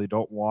now. So they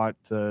don't want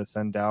to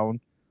send down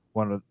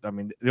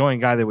the only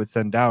guy they would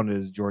send down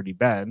is Jordy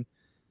Ben.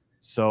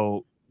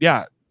 So,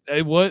 yeah,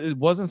 it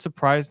wasn't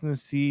surprising to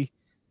see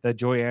that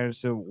Joey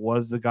Anderson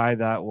was the guy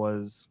that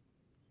was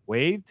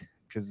waived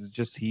because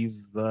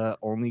he's the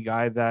only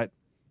guy that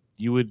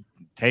you would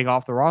take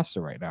off the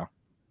roster right now.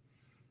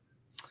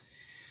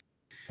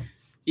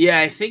 Yeah,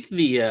 I think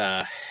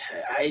the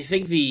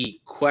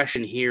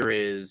question here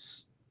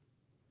is,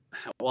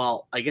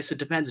 well, I guess it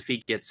depends if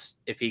he gets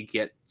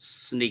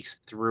sneaks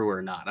through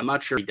or not. I'm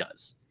not sure he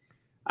does.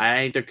 I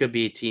think there could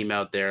be a team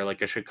out there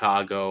like a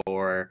Chicago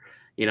or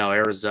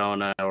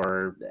Arizona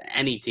or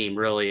any team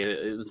really.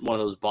 It's one of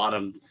those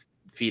bottom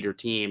feeder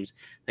teams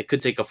that could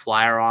take a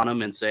flyer on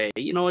him and say,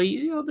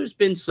 there's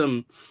been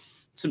some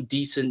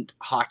decent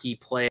hockey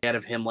play out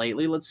of him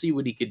lately. Let's see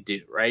what he could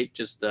do, right?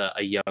 Just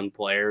a young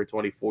player,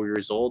 24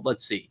 years old.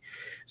 Let's see.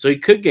 So he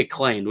could get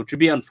claimed, which would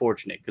be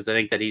unfortunate because I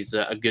think that he's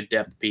a good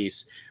depth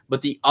piece.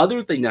 But the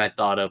other thing that I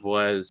thought of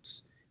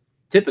was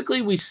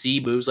typically we see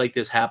moves like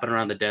this happen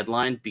around the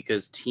deadline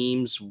because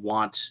teams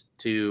want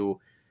to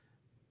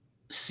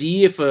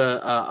see if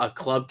a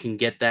club can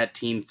get that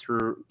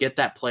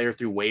player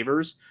through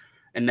waivers.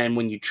 And then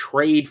when you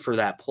trade for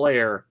that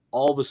player,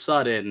 all of a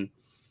sudden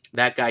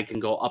that guy can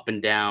go up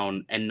and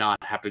down and not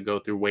have to go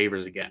through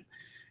waivers again.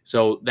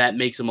 So that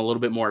makes him a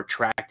little bit more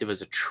attractive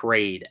as a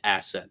trade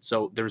asset.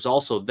 So there's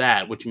also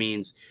that, which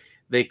means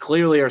they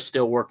clearly are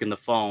still working the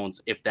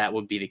phones if that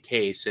would be the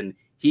case. And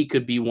he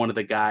could be one of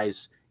the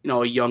guys,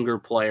 a younger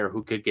player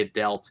who could get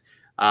dealt,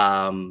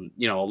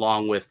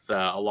 along with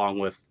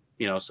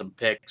some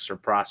picks or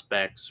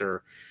prospects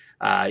or,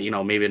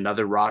 maybe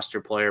another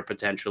roster player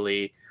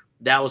potentially.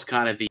 That was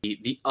kind of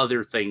the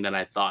other thing that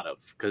I thought of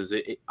because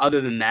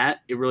other than that,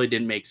 it really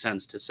didn't make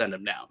sense to send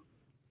him down.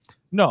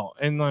 No,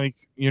 and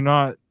you're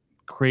not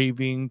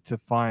craving to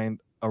find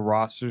a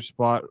roster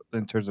spot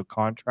in terms of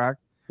contract,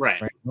 right?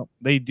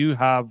 They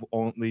have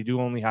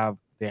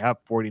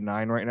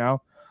 49 right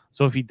now.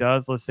 So if he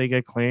does, let's say,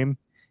 get claimed,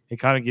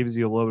 it kind of gives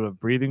you a little bit of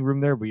breathing room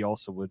there. But you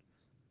also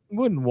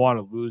wouldn't want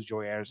to lose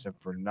Joey Anderson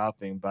for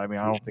nothing. But I mean,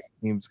 I don't think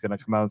the team's going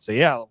to come out and say,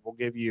 yeah, we'll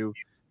give you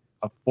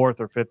a 4th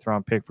or 5th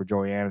round pick for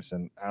Joey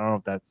Anderson. I don't know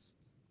if that's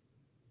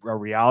a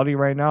reality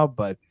right now,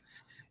 but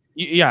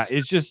yeah,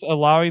 it's just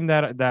allowing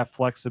that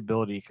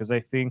flexibility because I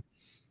think,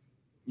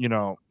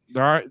 there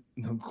are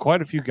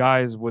quite a few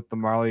guys with the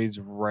Marlies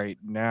right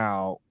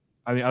now.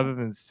 I mean, other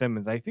than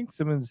Simmons, I think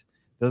Simmons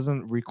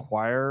doesn't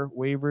require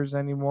waivers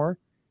anymore.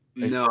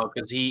 No,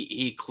 because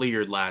he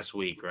cleared last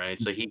week, right?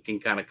 So he can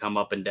kind of come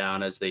up and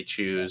down as they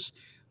choose.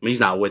 I mean,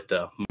 he's not with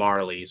the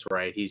Marlies,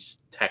 right? He's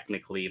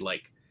technically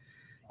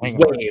he's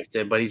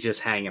waived, but he's just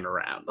hanging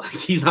around.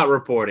 He's not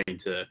reporting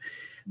to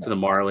the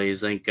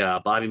Marlies. I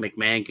think Bobby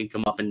McMahon can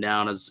come up and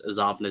down as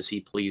often as he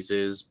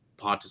pleases.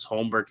 Pontus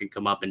Holmberg can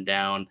come up and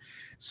down.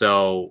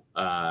 So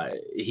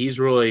he's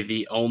really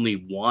the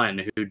only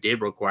one who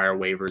did require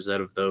waivers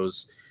out of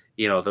those,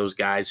 those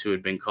guys who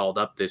had been called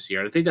up this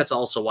year. And I think that's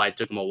also why it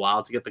took him a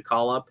while to get the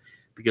call up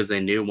because they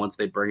knew once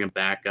they bring him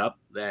back up,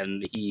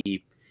 then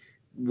he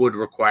would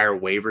require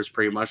waivers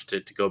pretty much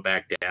to go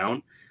back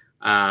down.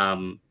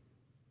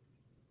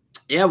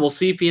 Yeah, we'll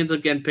see if he ends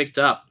up getting picked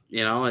up.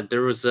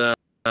 There was a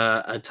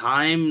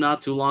time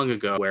not too long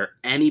ago where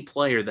any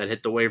player that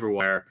hit the waiver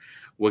wire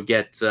would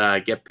get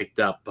picked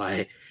up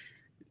by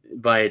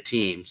a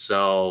team.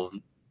 So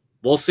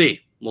we'll see.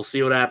 We'll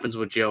see what happens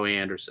with Joey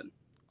Anderson.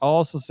 I'll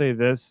also say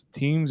this: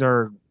 teams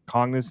are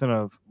cognizant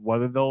of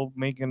whether they'll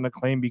make the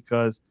claim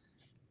because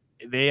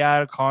they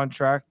add a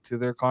contract to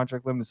their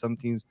contract limit. Some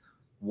teams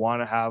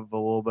want to have a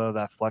little bit of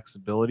that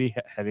flexibility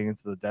heading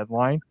into the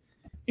deadline.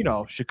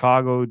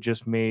 Chicago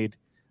just made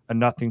a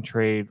nothing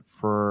trade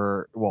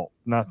for,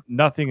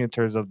 nothing in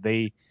terms of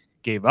they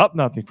gave up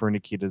nothing for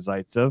Nikita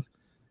Zaitsev,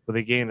 but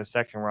they gained a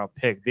 2nd-round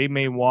pick. They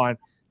may want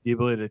the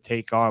ability to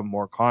take on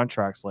more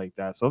contracts like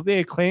that. So if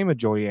they claim a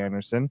Joey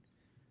Anderson,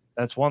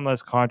 that's one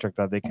less contract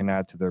that they can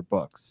add to their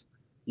books.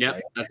 Yep,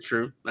 right? That's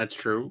true. That's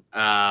true.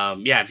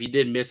 If you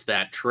did miss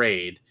that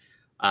trade,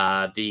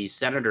 the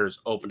Senators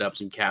opened up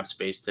some cap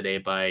space today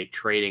by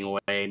trading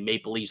away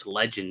Maple Leafs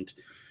legend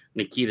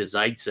Nikita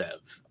Zaitsev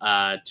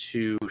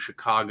to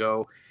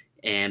Chicago,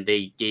 and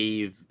they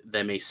gave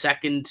them a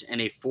 2nd and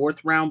a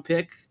 4th round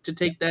pick to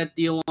take that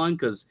deal on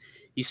because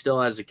he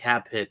still has a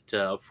cap hit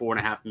of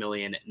 $4.5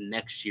 million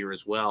next year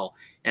as well,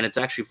 and it's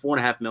actually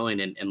 $4.5 million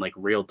in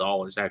real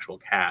dollars, actual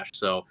cash.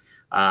 So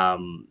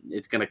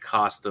it's going to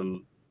cost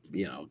them,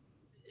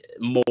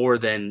 more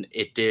than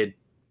it did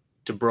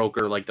to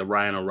broker the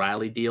Ryan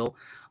O'Reilly deal,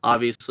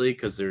 obviously,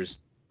 because there's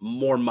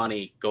more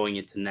money going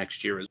into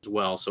next year as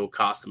well. So it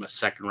cost them a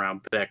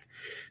 2nd-round pick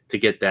to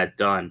get that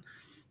done.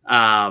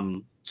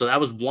 So that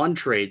was one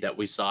trade that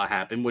we saw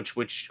happen,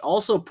 which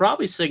also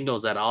probably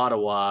signals that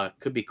Ottawa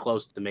could be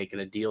close to making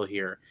a deal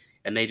here,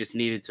 and they just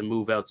needed to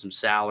move out some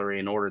salary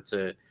in order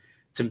to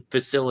to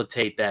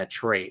facilitate that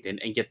trade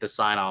and get the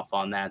sign off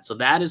on that. So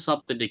that is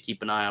something to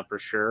keep an eye on for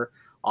sure.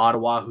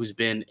 Ottawa, who's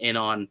been in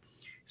on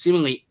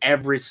seemingly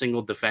every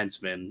single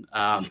defenseman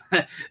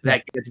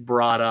that gets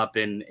brought up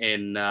in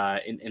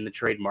the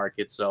trade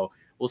market. So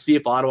we'll see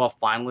if Ottawa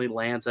finally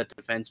lands that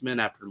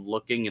defenseman after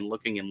looking and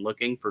looking and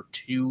looking for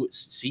 2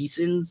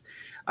 seasons,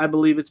 I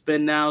believe it's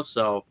been now.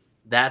 So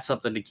that's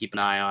something to keep an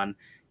eye on.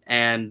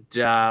 And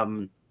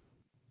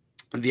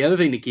the other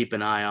thing to keep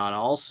an eye on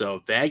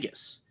also,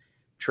 Vegas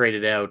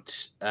traded out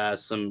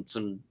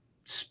some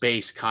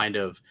space kind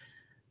of.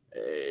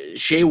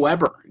 Shea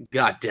Weber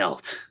got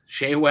dealt.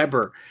 Shea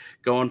Weber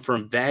going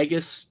from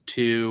Vegas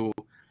to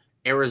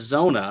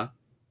Arizona,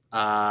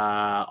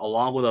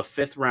 along with a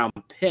 5th-round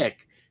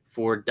pick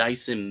for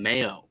Dyson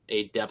Mayo,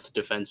 a depth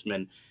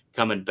defenseman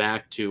coming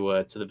back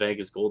to the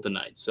Vegas Golden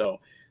Knights. So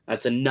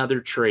that's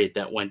another trade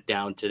that went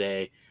down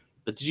today.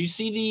 But did you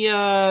see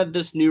the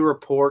this new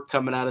report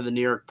coming out of the New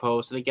York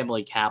Post? I think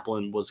Emily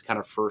Kaplan was kind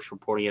of first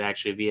reporting it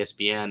actually via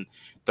ESPN.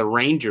 The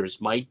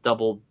Rangers might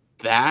circle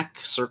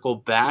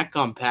back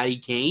on Patty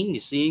Kane. You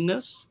seeing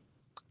this?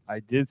 I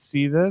did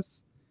see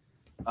this.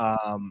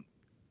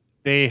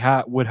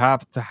 They would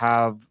have to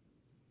have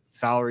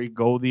salary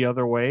go the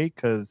other way,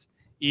 because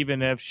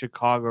even if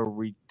Chicago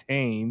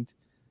retained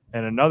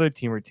and another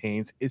team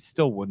retains, it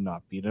still would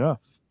not be enough.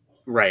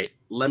 Right.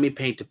 Let me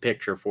paint a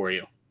picture for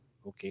you.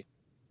 Okay.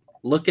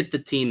 Look at the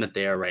team that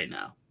they are right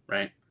now.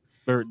 Right.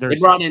 They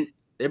brought in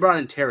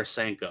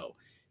Tarasenko,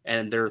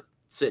 and they're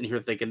sitting here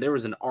thinking there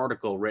was an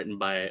article written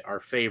by our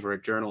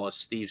favorite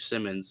journalist, Steve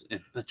Simmons, in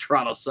the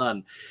Toronto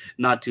Sun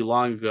not too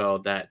long ago,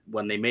 that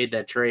when they made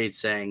that trade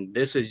saying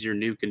this is your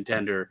new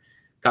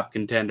cup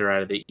contender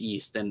out of the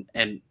East.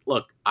 And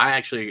look, I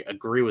actually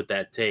agree with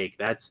that take.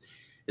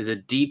 Is a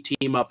deep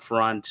team up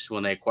front.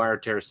 When they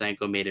acquired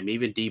Tarasenko, made him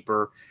even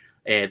deeper.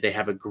 They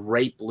have a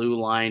great blue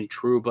line: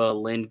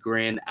 Trouba,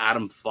 Lindgren,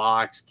 Adam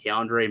Fox,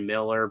 Keandre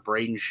Miller,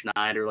 Braden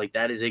Schneider. Like,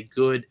 that is a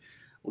good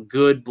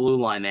blue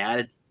line. They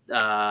added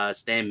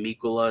Stan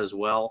Mikula as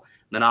well.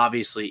 And then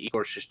obviously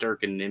Igor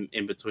Shesterkin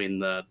in between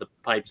the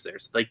pipes there.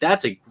 So, like,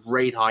 that's a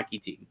great hockey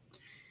team.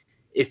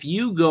 If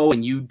you go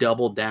and you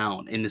double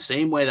down in the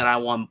same way that I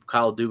want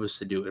Kyle Dubas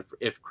to do it,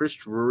 if Chris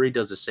Drury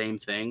does the same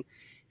thing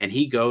and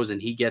he goes and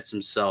he gets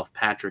himself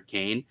Patrick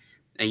Kane,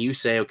 and you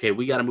say, okay,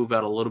 we got to move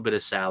out a little bit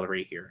of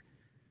salary here.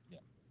 Yeah.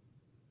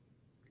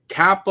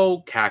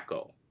 Capo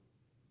Caco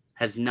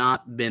has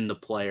not been the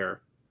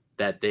player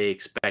that they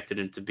expected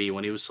him to be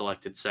when he was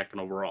selected 2nd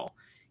overall.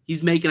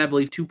 He's making, I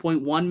believe,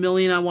 $2.1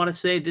 million, I want to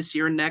say, this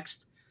year and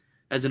next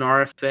as an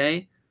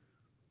RFA.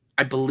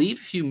 I believe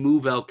if you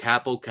move out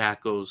Capo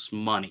Caco's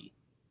money,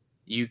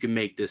 you can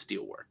make this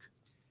deal work.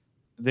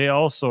 They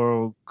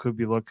also could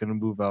be looking to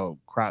move out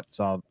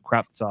Kravtsov.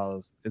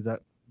 Is that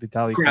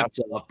Vitaly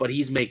Kravtsov? But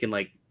he's making,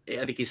 like,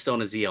 I think he's still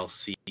in his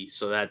ELC,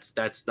 so that's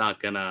not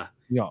gonna,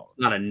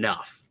 not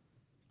enough.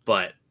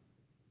 But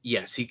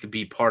yes, he could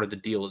be part of the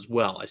deal as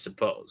well, I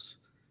suppose.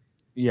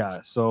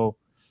 Yeah. So.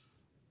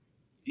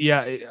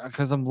 Yeah,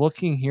 because I'm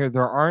looking here,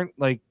 there aren't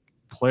like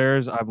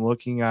players I'm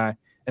looking at,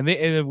 and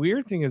the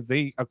weird thing is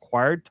they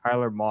acquired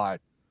Tyler Mott,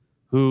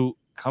 who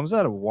comes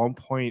out of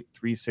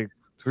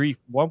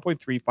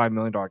 $1.35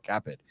 million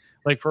cap hit.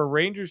 Like, for a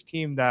Rangers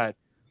team that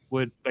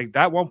would, like,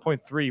 that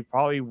 1.3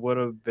 probably would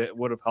have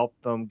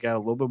helped them get a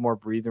little bit more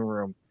breathing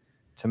room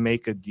to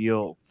make a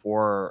deal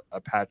for a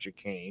Patrick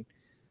Kane.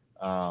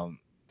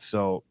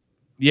 So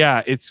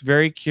yeah, it's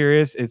very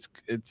curious. It's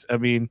I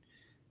mean,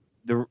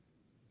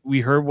 we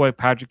heard what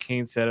Patrick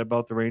Kane said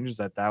about the Rangers,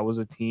 that was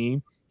a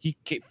team he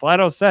flat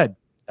out said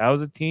that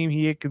was a team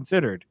he had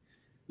considered.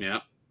 Yeah.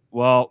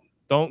 Well,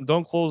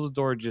 don't close the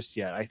door just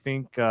yet. I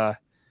think the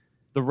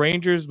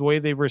Rangers, the way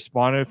they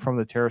responded from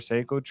the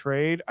Tarasenko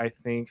trade, I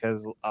think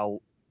has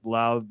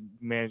allowed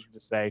management to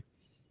say,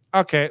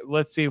 okay,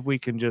 let's see if we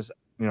can just,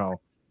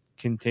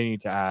 continue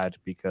to add,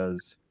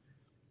 because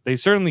they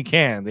certainly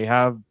can. They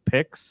have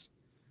picks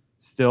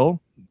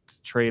still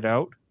to trade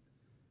out.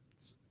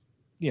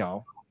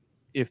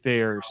 If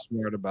they are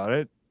smart about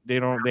it. They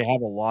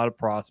have a lot of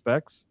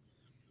prospects.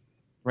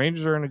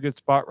 Rangers are in a good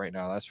spot right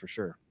now, that's for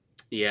sure.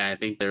 Yeah, I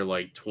think they're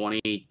like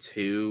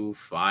 22,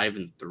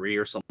 5-3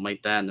 or something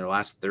like that in their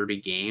last 30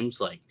 games.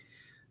 Like,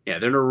 yeah,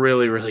 they're in a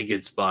really, really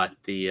good spot.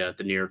 The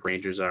New York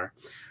Rangers are.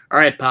 All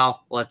right,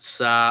 pal. Let's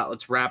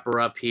wrap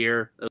her up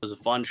here. It was a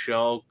fun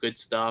show. Good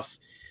stuff.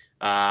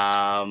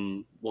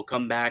 We'll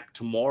come back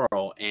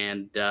tomorrow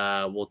and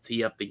we'll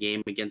tee up the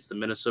game against the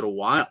Minnesota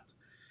Wild.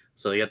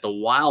 So they got the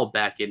Wild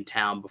back in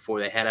town before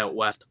they head out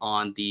west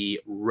on the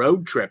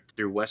road trip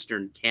through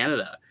Western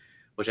Canada,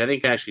 which I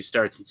think actually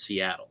starts in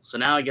Seattle. So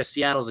now I guess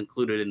Seattle's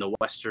included in the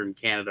Western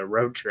Canada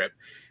road trip,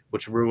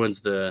 which ruins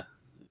the,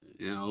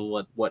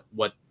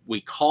 what we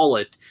call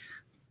it.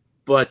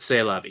 But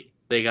c'est la vie.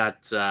 They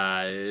got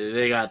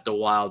the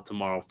Wild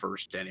tomorrow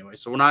first anyway.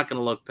 So we're not going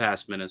to look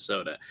past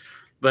Minnesota.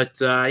 But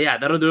yeah,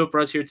 that'll do it for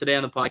us here today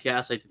on the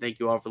podcast. I'd like to thank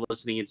you all for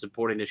listening and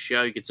supporting the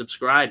show. You can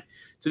subscribe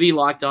to the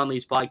Locked On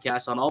Leafs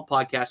podcast on all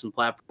podcasts and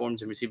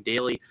platforms and receive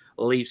daily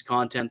Leafs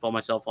content. Follow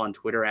myself on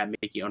Twitter at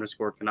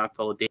Mickey_Canuck.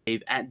 Follow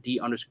Dave at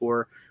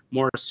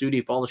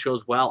D_Morassutti. Follow the show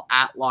as well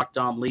at Locked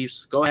On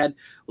Leafs. Go ahead,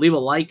 leave a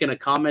like and a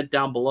comment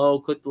down below.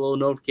 Click the little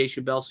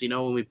notification bell so you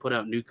know when we put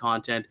out new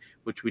content,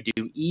 which we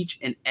do each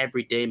and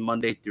every day,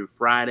 Monday through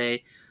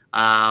Friday.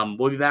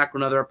 We'll be back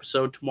with another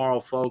episode tomorrow,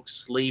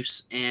 folks.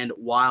 Leafs and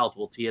Wild.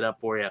 We'll tee it up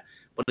for you.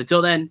 But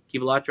until then,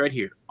 keep it locked right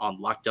here on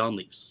Locked On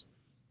Leafs.